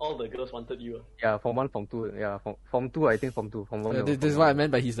shit. All the girls wanted you. Yeah, Form 1, Form 2. Yeah, Form 2, I think Form 2. Form 1. This is what I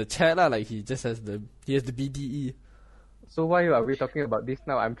meant by he's the chat lah. Like he just has the BDE. So why are we talking about this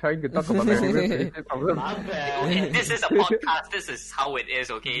now? I'm trying to talk about my relationship problem. My bad. Okay, this is a podcast. This is how it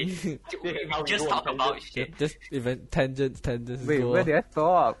is. Okay, we how we just go on talk about shit. Just event tangents. Wait, go. where did I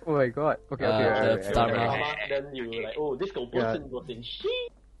stop? Oh my god. Okay, Uh, alright. start okay. now. Then you were like, oh, this girl person was in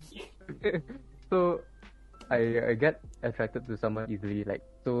shit. So, I get attracted to someone easily. Like,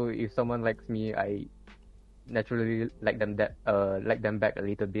 so if someone likes me, I naturally like them back a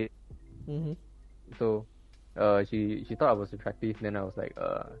little bit. Mm-hmm. So, she thought I was attractive. Then I was like,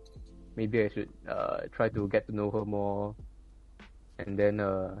 maybe I should try to get to know her more. And then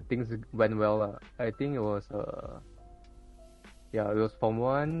things went well. I think it was it was Form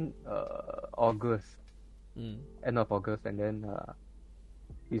 1 August, end of August, and then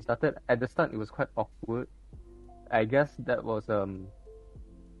we started. At the start, it was quite awkward. I guess that was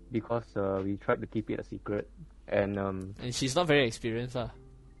because we tried to keep it a secret, and And she's not very experienced lah.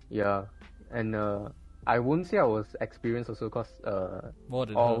 yeah, and I won't say I was experienced also, cause More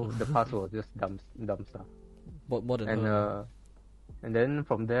than all her. the past was just dumb stuff. More than And her. and then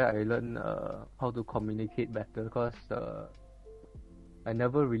from there I learned how to communicate better, cause I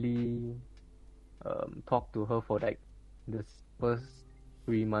never really talked to her for like the first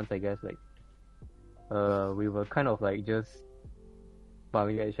 3 months, I guess. Like we were kind of like just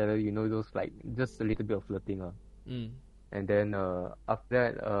bumming at each other, you know, those like just a little bit of flirting. And then after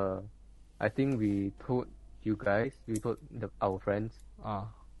that, I think we told our friends,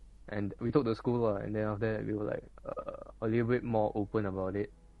 and we told the school, and then after that we were like a little bit more open about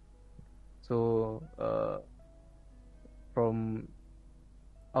it. So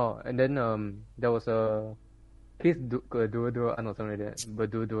and then there was a case dua-duaan or something like that,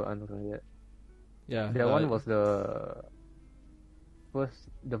 berdua-duaan or something like that. Yeah. That one was the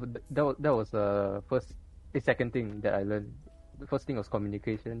second thing that I learned. The first thing was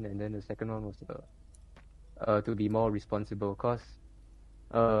communication, and then the second one was to be more responsible. Cause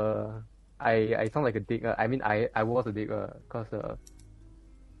I sound like a dick. I mean I was a dick. Cause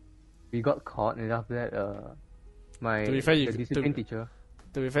we got caught, and after that To be fair, the discipline teacher.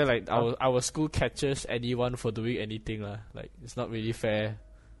 To be fair, like our school catches anyone for doing anything lah. Like it's not really fair.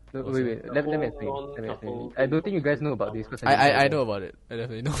 No, wait. Let me explain. I don't think you guys know about this. Cause I know about it. I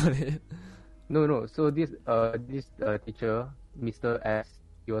definitely know about it. No. So this teacher, Mr. S,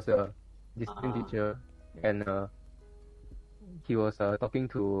 he was a discipline teacher, and he was talking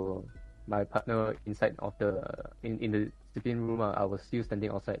to my partner inside of in the discipline room. I was still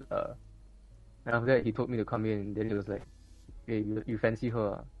standing outside. And after that, he told me to come in. Then he was like, "Hey, you fancy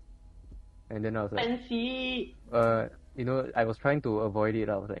her?" And then I was like, Fancy. You know, I was trying to avoid it.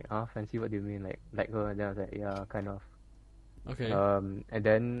 I was like, fancy? What do you mean? Like her? And then I was like, yeah, kind of. Okay. And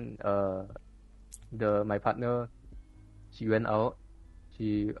then my partner, she went out.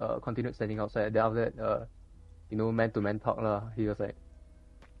 She continued standing outside. Then after that, man to man talk lah. He was like,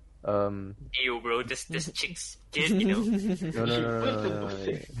 Hey, yo, bro, this chick's kid, you know. no.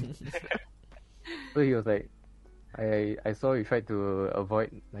 So he was like, I saw you tried to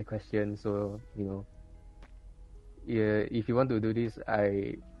avoid my question, so yeah, if you want to do this,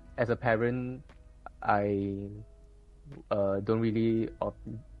 as a parent, I don't really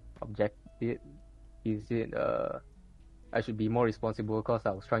object it. He said I should be more responsible, because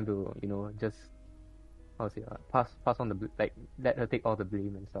I was trying to just pass on let her take all the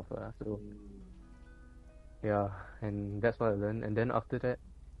blame and stuff. So yeah, and that's what I learned. And then after that,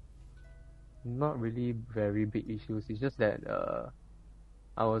 not really very big issues. It's just that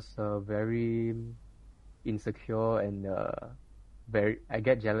I was very insecure, and I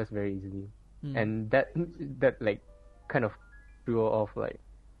get jealous very easily, and that like kind of threw her off like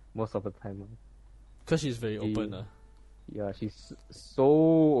most of the time. Because she's very open. Yeah, she's so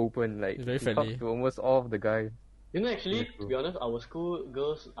open. Like She's very she friendly. talks to almost all of the guys. Actually, That's to be honest, our school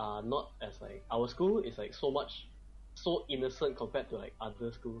girls are not as like our school is like so innocent compared to like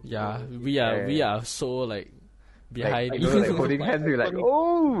other schools. Yeah, Yeah. we are so like behind. Like holding hands, you're like,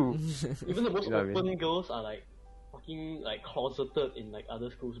 oh. Even the most You know what I open mean? girls are like fucking like closeted in like other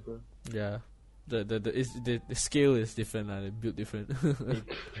schools, bro. Yeah. The scale is different. They're built different.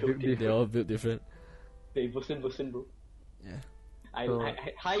 They're all built different. They busin, bro. Yeah.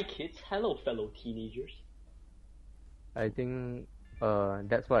 Hi kids, hello fellow teenagers. I think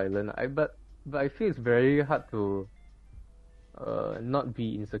that's what I learned. But I feel it's very hard to not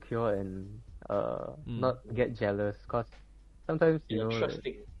be insecure and not get jealous, because sometimes You're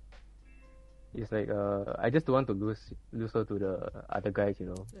trusting. it's like I just don't want to lose her to the other guys,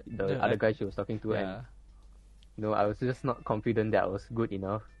 the Yeah, other guy she was talking to, and yeah. I was just not confident that I was good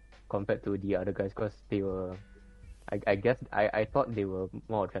enough compared to the other guys because they were, I guess I thought they were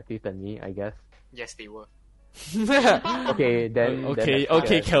more attractive than me, I guess. Yes, they were. Okay, then Okay, then I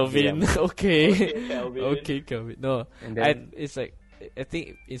okay, guess, Kelvin. yeah. Okay. Okay, Kelvin. Okay, Kelvin. No, And then it's like I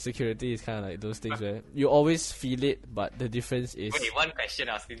think insecurity is kind of like those things where you always feel it, but the difference is Wait, one question.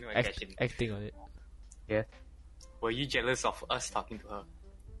 I was thinking one question. acting on it. yes. Were you jealous of us talking to her?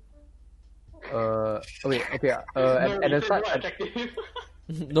 Okay. No, At you the said start, you are attractive.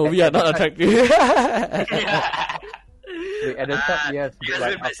 No, we are not attractive. wait, at the start, yes, You but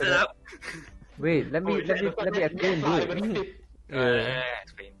guys after messed it that, up. wait, let me explain, dude. Explain.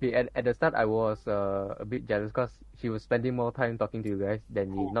 Okay, at the start, I was a bit jealous because she was spending more time talking to you guys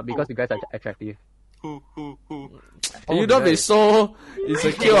than me. Not because you guys are attractive. Who? You don't be so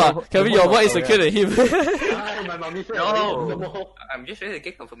insecure. Kelvin, you're more insecure than him. My mommy said No, I'm just ready to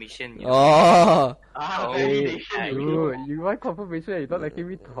get confirmation. Oh. Validation. you know. Dude, you want confirmation? You're not letting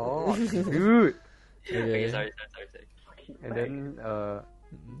me talk, dude. Okay, Okay. sorry. And then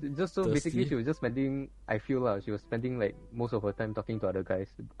just so basically, Thirsty. she was just spending. I feel she was spending like most of her time talking to other guys.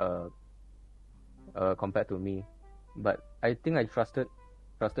 Compared to me, but I think I trusted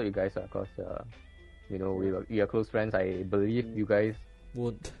you guys because we are close friends. I believe you guys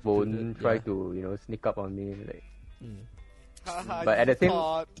Won't won't try yeah. to sneak up on me like. Mm. Haha, But at you the same-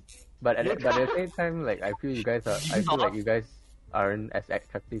 thought. But at the same time, like I feel like you guys aren't as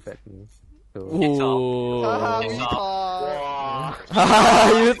attractive as me. So Ooh. Haha, we It's thought.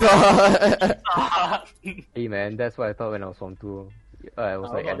 You thought. hey man, that's what I thought when I was Form 2. I was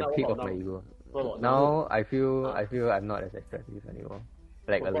like at the peak of my ego. Now I feel I'm not as attractive anymore.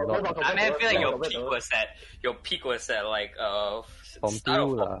 Like a lot. I mean, I feel like your peak was at like Form start of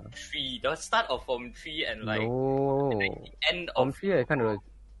 2 lah. Form 3, the start of Form 3 and like No. end Form of. 3 I kind of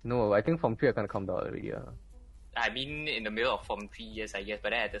no. I think Form 3 I kind of calmed down already. I mean, in the middle of Form 3 years, I guess,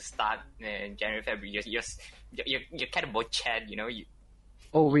 but then at the start, January, February, you're kind of more Chad, you know.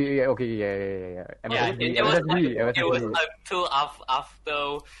 Oh wait, yeah, okay, yeah. It was MSSB.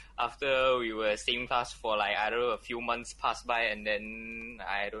 until after we were same class for like I don't know, a few months passed by, and then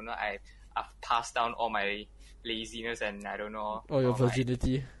I don't know, I've passed down all my laziness and I don't know. Oh, your all my-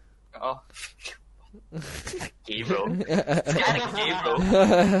 virginity. Oh, gay bro. Kinda gay bro.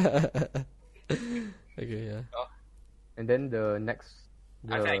 Okay, yeah. And then the next.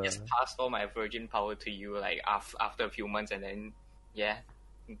 I feel like I just passed all my virgin power to you like after a few months, and then yeah,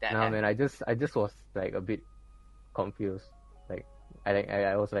 that Nah, happened. man, I just was like a bit confused. Like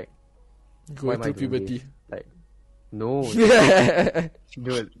I was like, why Going am I through doing puberty. this? Like, no,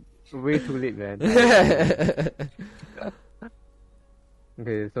 dude, way too late, man.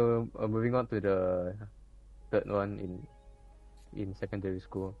 Okay, so moving on to the third one in secondary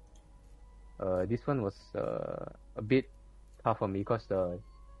school. This one was a bit tough for me because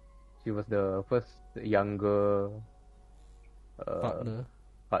she was the first younger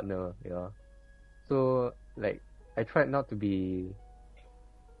partner, yeah. So like I tried not to be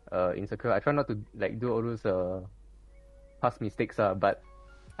insecure. I tried not to like do all those past mistakes, but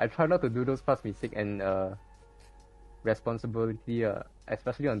I try not to do those past mistakes and responsibility,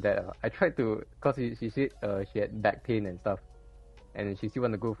 especially on that. I tried to, cause she said she had back pain and stuff, and she still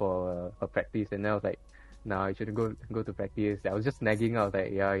want to go for her practice, and then I was like, nah, you shouldn't go to practice. I was just nagging. I was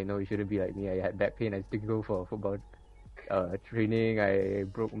like, yeah, you shouldn't be like me. I had back pain. I still go for football training. I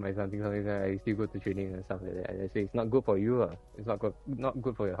broke my something. I still go to training and stuff like that. And I say it's not good for you. It's not good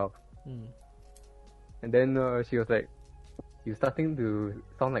for your health. Mm. And then she was like, you're starting to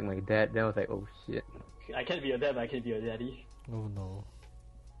sound like my dad. Then I was like, oh shit. I can't be your dad, but I can be your daddy. Oh no.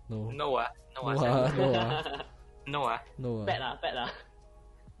 No. No, No. Bad lah.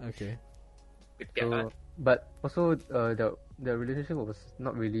 Okay. So, but also the relationship was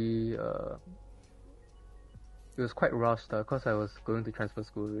not really it was quite rushed because I was going to transfer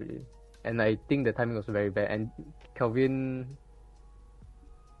school already, and I think the timing was very bad. And Kelvin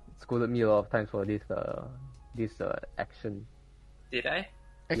scolded me a lot of times for this action. Did I?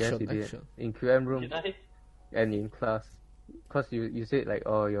 Yes, Action, he did. action. In QM room Did I? and in class. Cause you said like,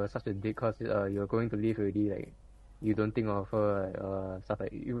 oh, you're such a dick cause you're going to leave already, like you don't think of her stuff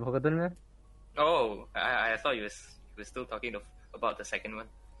like you forgotten, man? Oh, I thought you was still talking about the second one.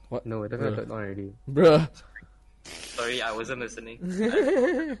 What? No, we're talking about the third one already. Bruh. Sorry, I wasn't listening. Take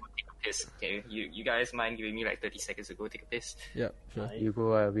a piss. Okay, you guys mind giving me like 30 seconds to go take a piss? Yeah, sure. You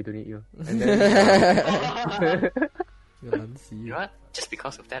go, we don't need you. And then You know what? Just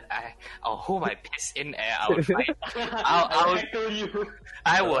because of that, I'll hold my piss in air. I'll heckle you.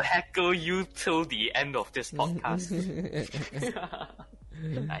 I will heckle you till the end of this podcast.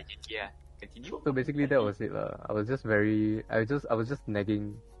 Yeah, continue. So basically that was it lah. I was just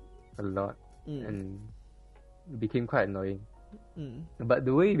nagging a lot and it became quite annoying. But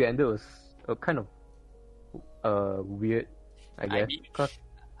the way we ended was kind of weird, I guess. mean, Cause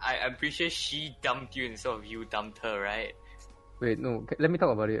I'm pretty sure she dumped you instead of you dumped her, right? wait, no, let me talk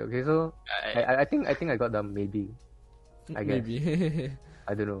about it. Okay, so I think I got dumped maybe. I guess. Maybe.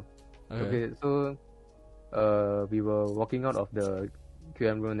 I don't know. Okay. Okay, so we were walking out of the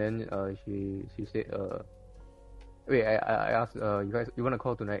QM room, then she said wait, I asked you guys, you wanna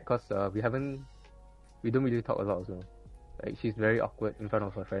call tonight? Cause we don't really talk a lot also. Like she's very awkward in front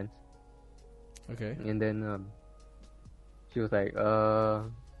of her friends. Okay. And then she was like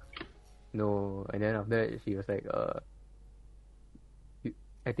no, and then after that she was like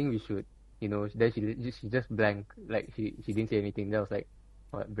I think we should, then she just blank, like she didn't say anything. Then I was like,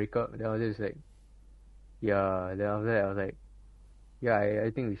 what, break up? Then I was just like, yeah. Then after that I was like, yeah,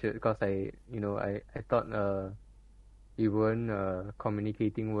 I think we should, cause I thought we weren't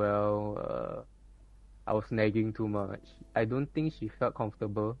communicating well. I was nagging too much. I don't think she felt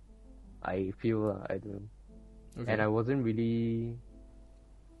comfortable. I feel I don't know. Okay. And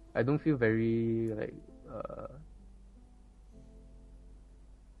I don't feel very like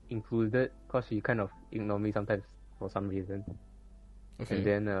included, cause she kind of ignored me sometimes for some reason. Okay. And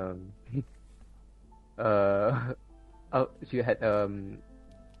then she had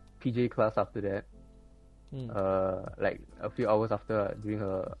PJ class after that. Like a few hours after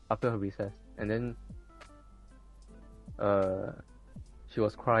her recess, and then she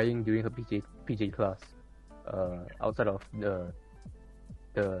was crying during her PJ class outside of the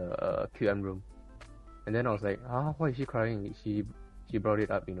QM room. And then I was like, why is she crying? She brought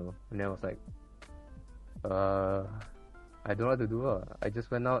it up, and then I was like, I don't know what to do. I just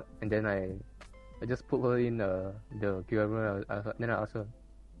went out, and then I just put her in the QM room. Then I asked her,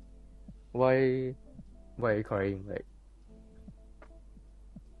 why are you crying?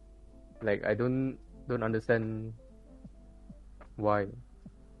 Like I don't understand why.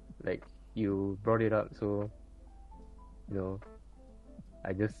 Like, you brought it up, so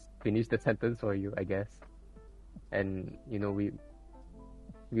I just finished the sentence for you, I guess. And we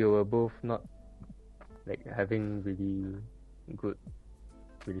were both not like having really good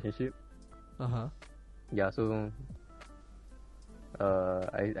relationship. Yeah, so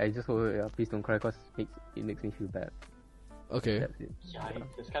I just told her, please don't cry, cause it makes me feel bad. Okay. That's it. Yeah,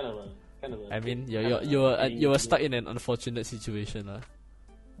 it's kind of a. I mean, kind of you were stuck in an unfortunate situation,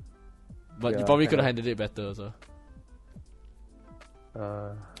 but you Yeah, probably could have kind handled it better, also.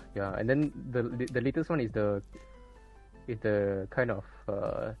 Yeah, and then the latest one is the kind of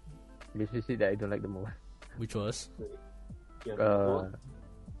relationship that I don't like the most. Which was? Yeah,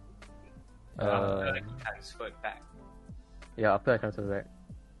 Transferred back. Yeah, after I transferred back.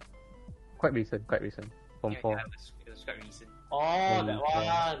 Quite recent. Form 4. Yeah, it was quite recent. oh, that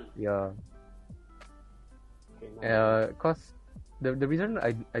one. Yeah. Okay, now- Cause the reason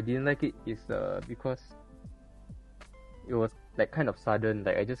I didn't like it is because it was like kind of sudden.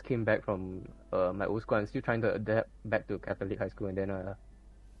 Like I just came back from my old school. I'm still trying to adapt back to Catholic high school, and then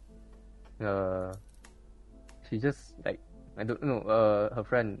she just like, I don't know, her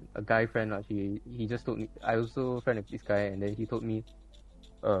friend, a guy friend, he just told me. I also friend with this guy, and then he told me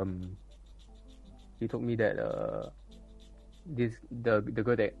that the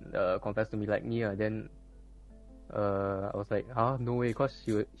girl that confessed to me like me, then I was like, no way, cause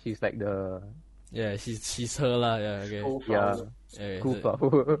she's like the Yeah, she's her lah. Yeah, okay. School yeah flower. Okay. school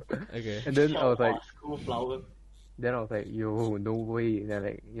flower. Okay. And then I was like, School flower. then I was like, yo, no way. And then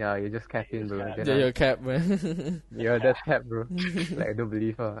like, yeah, you're just capping, bro. Yeah, Then Yeah, I- your cap, man. yeah, that's cap, bro. Like I don't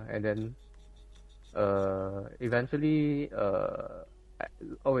believe her. And then eventually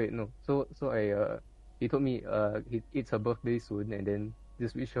oh wait, no. So I he told me it's her birthday soon, and then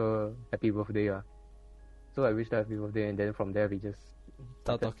just wish her happy birthday. So I wished her happy birthday, and then from there we just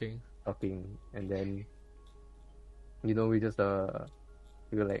Start talking. talking, and then we just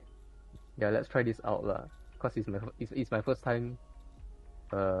we were like, yeah, let's try this out lah, cause it's my first time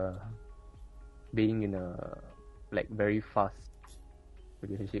being in a like very fast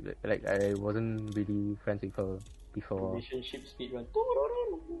relationship. Like I wasn't really friends with her before, Relationship speedrun.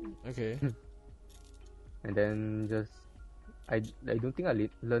 Okay. and then just I don't think I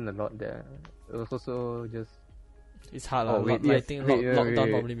learned a lot there. It was also just It's hard Oh, lah. wait, I yes, think wait, lockdown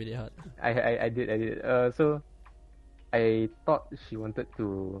wait. probably made it hard. I did. So I thought she wanted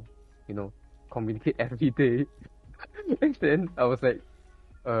to, communicate every day. And then I was like,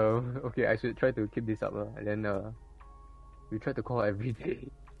 okay, I should try to keep this up, and then we tried to call every day,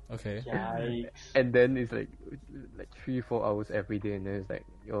 Okay. Yikes. and then it's like 3-4 hours every day, and then it's like,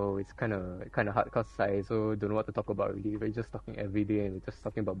 it's kind of hard cause I also don't know what to talk about really. We're just talking every day, and we're just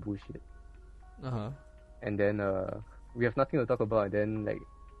talking about bullshit, Uh-huh. and then we have nothing to talk about, and then like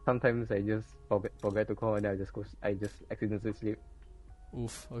sometimes I just forget to call, and then I just accidentally sleep.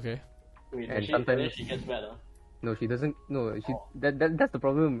 Oof, okay. Wait, And then sometimes- she gets mad, huh? No, she doesn't. No, she. Oh. That's the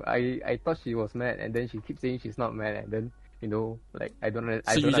problem. I thought she was mad, and then she keeps saying she's not mad, and then like I don't. I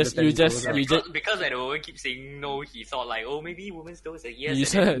So don't you just- understand you it just- goes on. you because when the woman keeps saying no, he thought like, oh, maybe women's don't say yes. 女 and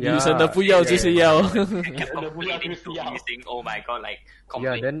生 then 女生的不要就是要。 kept And the woman complaining just to yell. me, saying, oh my god, like Yeah,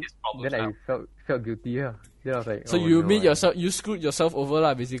 complaining then this problem. then I felt guilty. Yeah. Then I was like, So oh, you no, made I- yourself, you screwed yourself over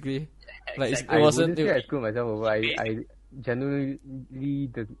lah, basically. Like Exactly. I it wasn't. wouldn't say I It, screwed myself over. I genuinely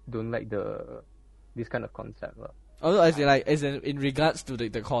don't like this kind of concept. although as in regards to the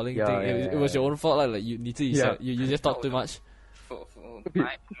calling Yeah, thing, yeah, it was yeah. your own fault lah. Like you 你自己 Yeah. you just talk too much. For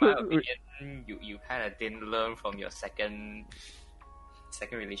my opinion, you kind of didn't learn from your second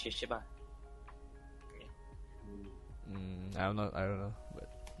relationship, ah. I don't know, but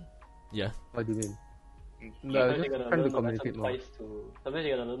yeah. What do you mean? No, Sometimes just you gotta trying to learn the communicate lesson more. twice sometimes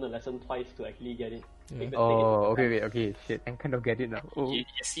you gotta learn the lesson twice to actually get it. Yeah. Take the- Oh, take it- okay, shit. I kind of get it now. Oh, You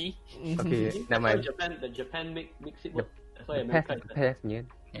see? okay, See, never mind. the Japan makes it The- work. That's why The past America is is the that. past, man.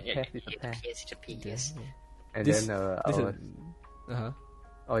 The past is the past. Yes, Japan, yes. And This- then I this is- was. Uh-huh.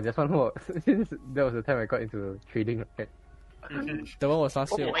 Oh, just one more. Since that was the time I got into trading, right? The one was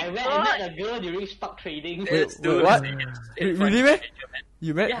last year. Oh, I met a girl during stock trading. Wait, Let's do what? this in Really, front of man? Japan.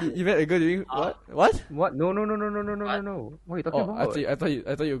 You met Yeah. you met a girl doing what? What? What? No. What are you talking Oh, about? I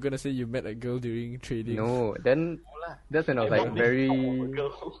thought you were gonna say you met a girl during trading. No, then Hola. that's when I was I like met this very. top of a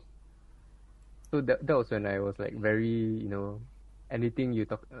girl. So that was when I was like very, anything you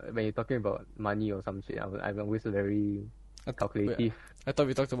talk when you're talking about money or some shit. I'm always very calculative. I thought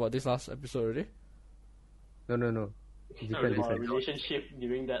we talked about this last episode already. No. Different. Our relationship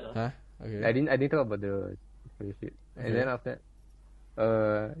during that. Huh? Okay. I didn't talk about the relationship. Okay. And then after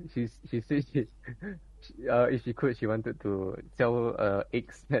that, she said if she could, she wanted to sell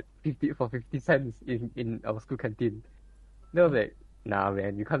eggs at 50 cents in our school canteen. Then I was like, nah,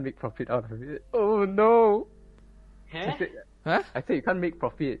 man, you can't make profit out of it. Oh no! Huh? Huh? I said you can't make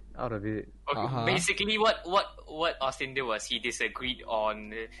profit out of it. Okay, Uh-huh. basically, what Austin did was he disagreed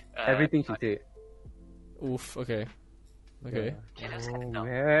on Everything she said. Oof. Okay. Okay. Yeah. Oh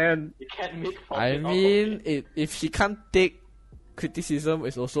man. You can't make profit. I out of mean, it. if she can't take criticism,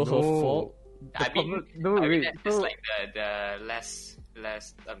 it's also her No. fault. I mean, No, I mean wait. that's So like the less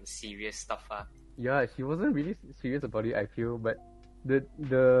serious stuff. yeah, she wasn't really serious about it. I feel, but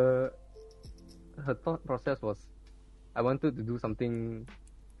her thought process was, I wanted to do something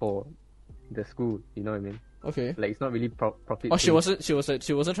for the school. You know what I mean? Okay. Like it's not really profit. Oh, she based.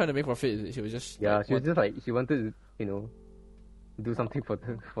 wasn't trying to make profit. Is it? She was just Yeah, like, she was what- just like she wanted to, do something for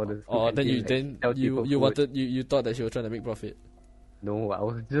the school. Oh, then canteen, like, sell people you food. wanted you thought that she was trying to make profit. No,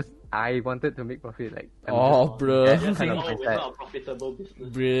 I wanted to make profit. Like I'm Oh, just- bro. Just kind saying, of oh, it's mindset. not a profitable business.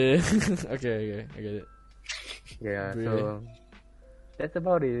 Bruh. okay, I get it. Yeah, Really? so that's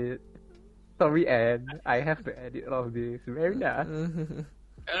about it. Sorry, Anne. I have to edit all of this. Very nice.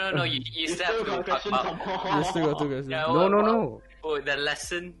 No, you You still still have got to talk questions about. some more. You still got two questions. Yeah, No, what- no. Oh, the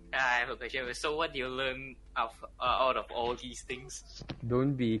lesson. I have a question. So, what do you learn out of all these things?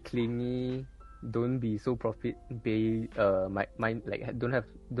 Don't be clingy. Don't be so profit based. Mind like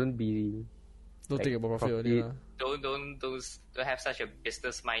don't be. Don't Like, think about profit only. profit. Don't have such a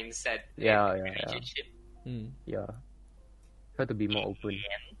business mindset. Yeah, in yeah, yeah. relationship. Mm. Yeah. Try to be more open.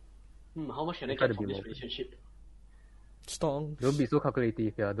 How much can I Try get to from be this more- relationship? Strong. Don't be so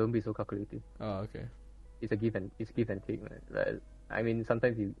calculative. Yeah, don't be so calculative. Oh, okay. It's give and take. Man. Like, I mean,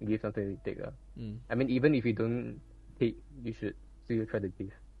 sometimes you give, sometimes you take. Mm. I mean, even if you don't take, you should still try to give.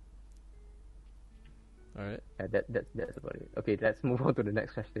 All right. Yeah, that's about it. Okay, let's move on to the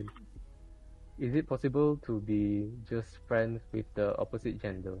next question. Is it possible to be just friends with the opposite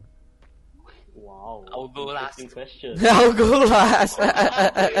gender? Wow. I'll go last. Interesting question. I'll go last.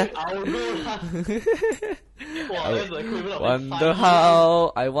 I'll go last. Wow, that's the equivalent of Wonder five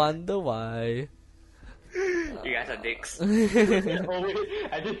how, I wonder why. You guys are dicks. years. Oh wait,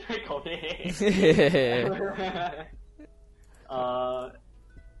 I didn't think of it.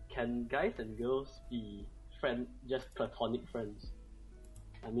 Can guys and girls be just platonic friends?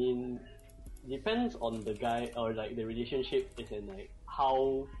 I mean, depends on the guy or like the relationship is in like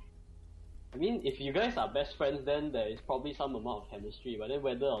how. I mean, if you guys are best friends, then there is probably some amount of chemistry. But then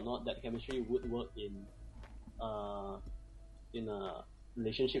whether or not that chemistry would work in in a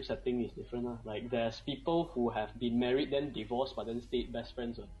relationship setting is different. Like there's people who have been married then divorced but then stayed best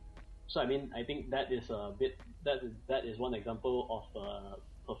friends. So I mean I think that is a bit that is one example of a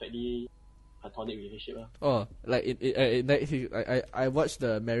perfectly platonic relationship. Oh, like I watched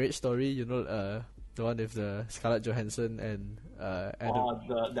the Marriage Story. You know, the one with the Scarlett Johansson and Adam.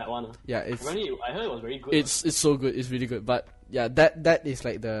 That one. Yeah, it's Apparently, I heard it was very good. it's so good. It's really good. But yeah, that is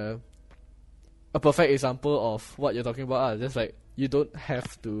like a perfect example of what you're talking about. Just like you don't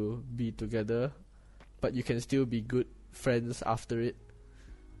have to be together, but you can still be good friends after it.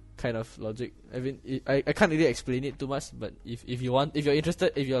 Kind of logic. I mean, I can't really explain it too much, but if you're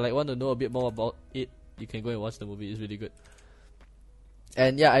interested, if you like want to know a bit more about it, you can go and watch the movie. It's really good.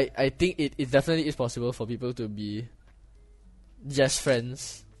 And yeah, I think it definitely is possible for people to be just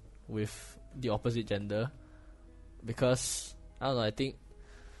friends with the opposite gender, because I don't know, I think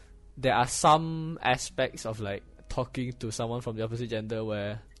there are some aspects of like talking to someone from the opposite gender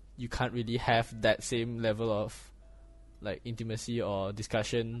where you can't really have that same level of like intimacy or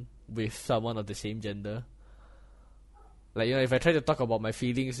discussion with someone of the same gender. Like, you know, if I try to talk about my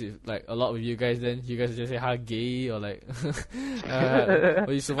feelings with, like, a lot with you guys, then you guys just say, "How gay," or like,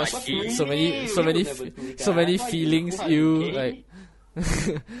 or you so many feelings. You like,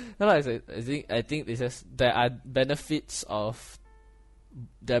 no, I think it's just there are benefits of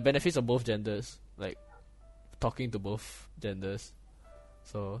both genders, like talking to both genders.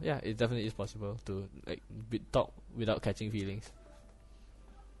 So yeah, it definitely is possible to like talk without catching feelings.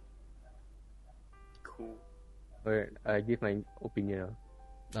 Cool. Alright, I give my opinion.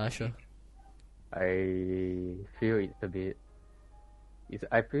 Sure. I feel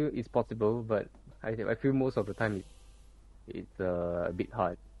I feel it's possible, but I feel most of the time it's a bit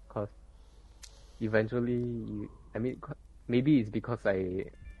hard, cause eventually maybe it's because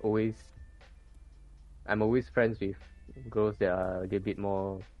I'm always friends with girls that are a bit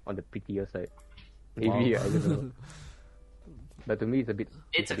more on the prettier side. Maybe, Wow. I don't know. But to me, it's a bit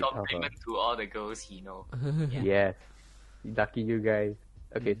It's a bit tough. compliment to all the girls you know. Yeah. Yes, lucky you guys.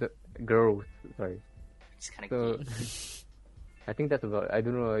 Okay, so girls, sorry. It's kind of So I think that's about. I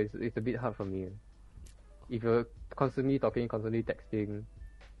don't know. It's a bit hard for me. If you're constantly talking, constantly texting,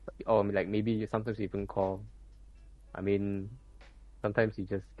 or like maybe sometimes you even call. I mean, sometimes you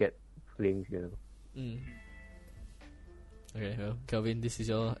just get flings, you know. Mm. Okay, well, Kelvin, this is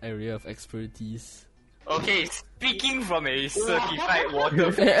your area of expertise. Okay, speaking from a certified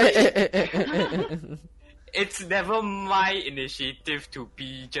water, it's never my initiative to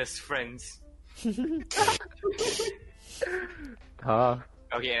be just friends. Tough.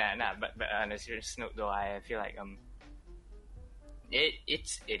 Okay, but on a serious note though, I feel like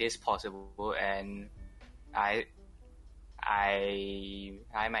it is possible, and I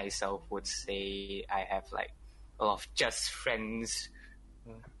myself would say I have like a lot of just friends,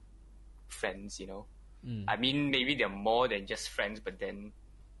 you know. Mm. I mean, maybe they're more than just friends, but then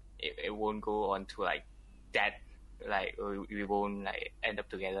it won't go on to like that. Like we won't like end up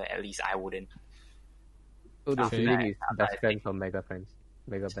together. At least I wouldn't. So the After feeling that, is after best I friends or mega friends?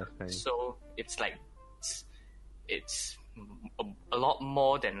 Mega best friends. So it's like it's a lot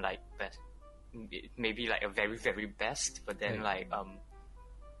more than like best. Maybe like a very very best, but then like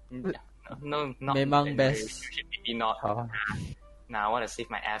no, not Memang in a best. relationship, maybe not. Nah, I want to save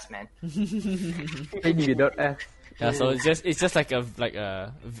my ass, man. Maybe without S. Yeah, so it's just like a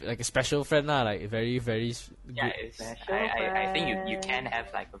special friend lah, like very very Yeah, good. it's, I think you can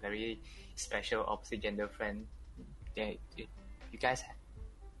have like a very special opposite gender friend. Yeah, you guys.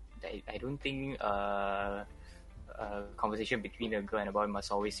 I don't think a conversation between a girl and a boy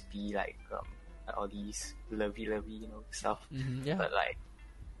must always be like all these lovey stuff. Yeah. But like,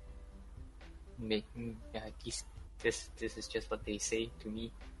 yeah, this is just what they say to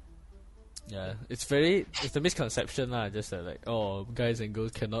me. Yeah, it's a misconception lah. Just that like, oh, guys and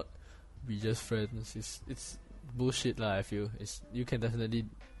girls cannot be just friends. It's bullshit lah. I feel you can definitely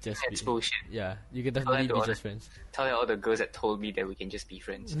just It's be. bullshit. Yeah, you can definitely be just friends. Tell all the girls that told me that we can just be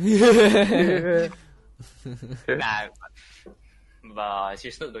friends. Nah, but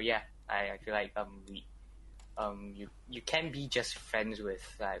serious note though, yeah, I feel like you can be just friends with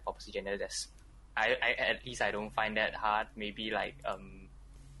like opposite gender. I at least I don't find that hard. Maybe like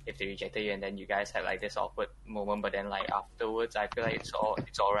if they rejected you and then you guys had like this awkward moment, but then like afterwards, I feel like it's all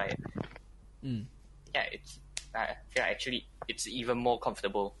right. Mm. Yeah, I feel actually it's even more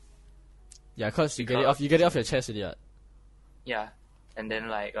comfortable. Yeah, cause you get it off your chest with it. Yeah, and then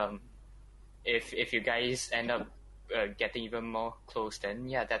like if you guys end up getting even more close, then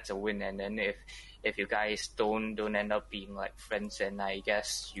yeah, that's a win. And then if you guys don't end up being like friends, then I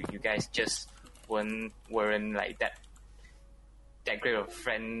guess you guys just weren't like that great of a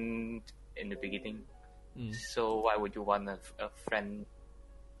friend in the beginning. So why would you want a friend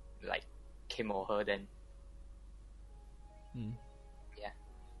like him or her then? Yeah.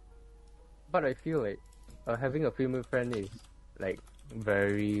 But I feel like having a female friend is like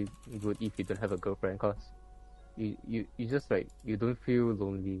very good if you don't have a girlfriend, cause you just like you don't feel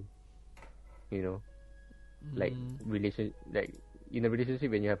lonely, you know. Like like in a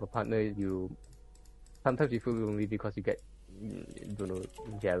relationship when you have a partner, you sometimes you feel lonely because you get don't know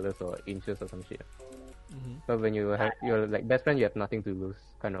jealous or anxious or some shit. But when you have your like best friend, you have nothing to lose,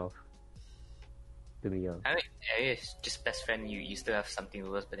 kind of. To me, yeah. I mean, it's just best friend. You still have something to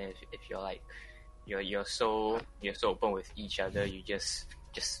lose, but then if you're like you're so open with each other, you just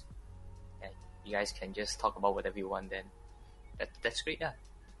you guys can just talk about whatever you want. Then that's great, yeah.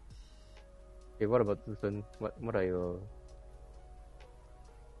 Okay, what about Susan? What are your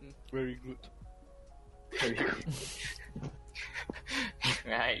Very good.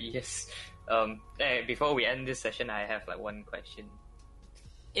 Right, yes. Before we end this session, I have like one question.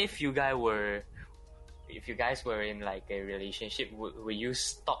 If you guys were in like a relationship, would you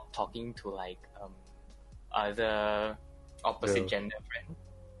stop talking to like other opposite No. gender friends?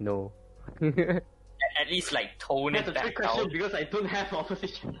 no? At least like tone That's it a trick back question down. because I don't have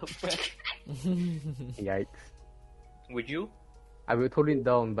opposite gender friends. Yikes! Would you? I will tone it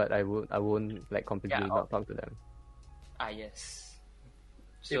down, but I won't like completely Yeah, not talk to them. Yes.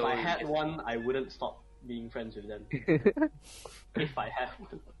 If I had if- one, I wouldn't stop being friends with them. If I have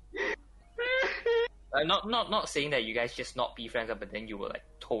one. not saying that you guys just not be friends, but then you will like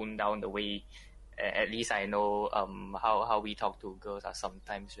tone down the way. At least I know how we talk to girls are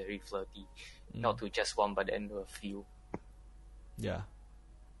sometimes very flirty, not to just one, but then to a few. Yeah.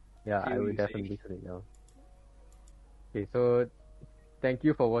 Yeah, I Few, will you say. definitely tone it down. Okay, so thank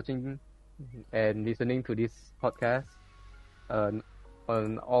you for watching and listening to this podcast on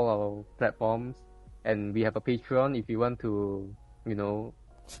all our platforms, and we have a Patreon if you want to, you know,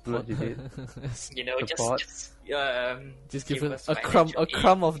 splurge with it. You know, Support. Just give us a crumb financial aid.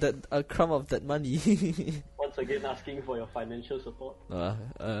 a crumb of that money. Once again, asking for your financial support. We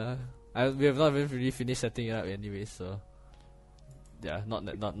have not even really finished setting it up anyway, so yeah, not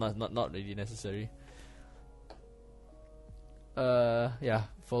really necessary. Yeah,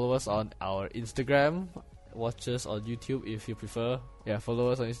 follow us on our Instagram, watch us on YouTube if you prefer. Yeah, follow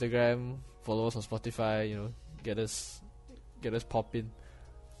us on Instagram, follow us on Spotify. You know, get us popping.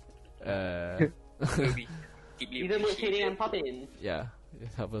 Either mutating and popping. Yeah,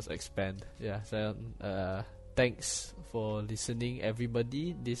 help us expand. Yeah, so thanks for listening,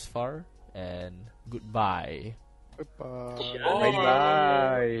 everybody, this far, and goodbye. Goodbye. Oh. Bye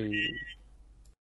bye.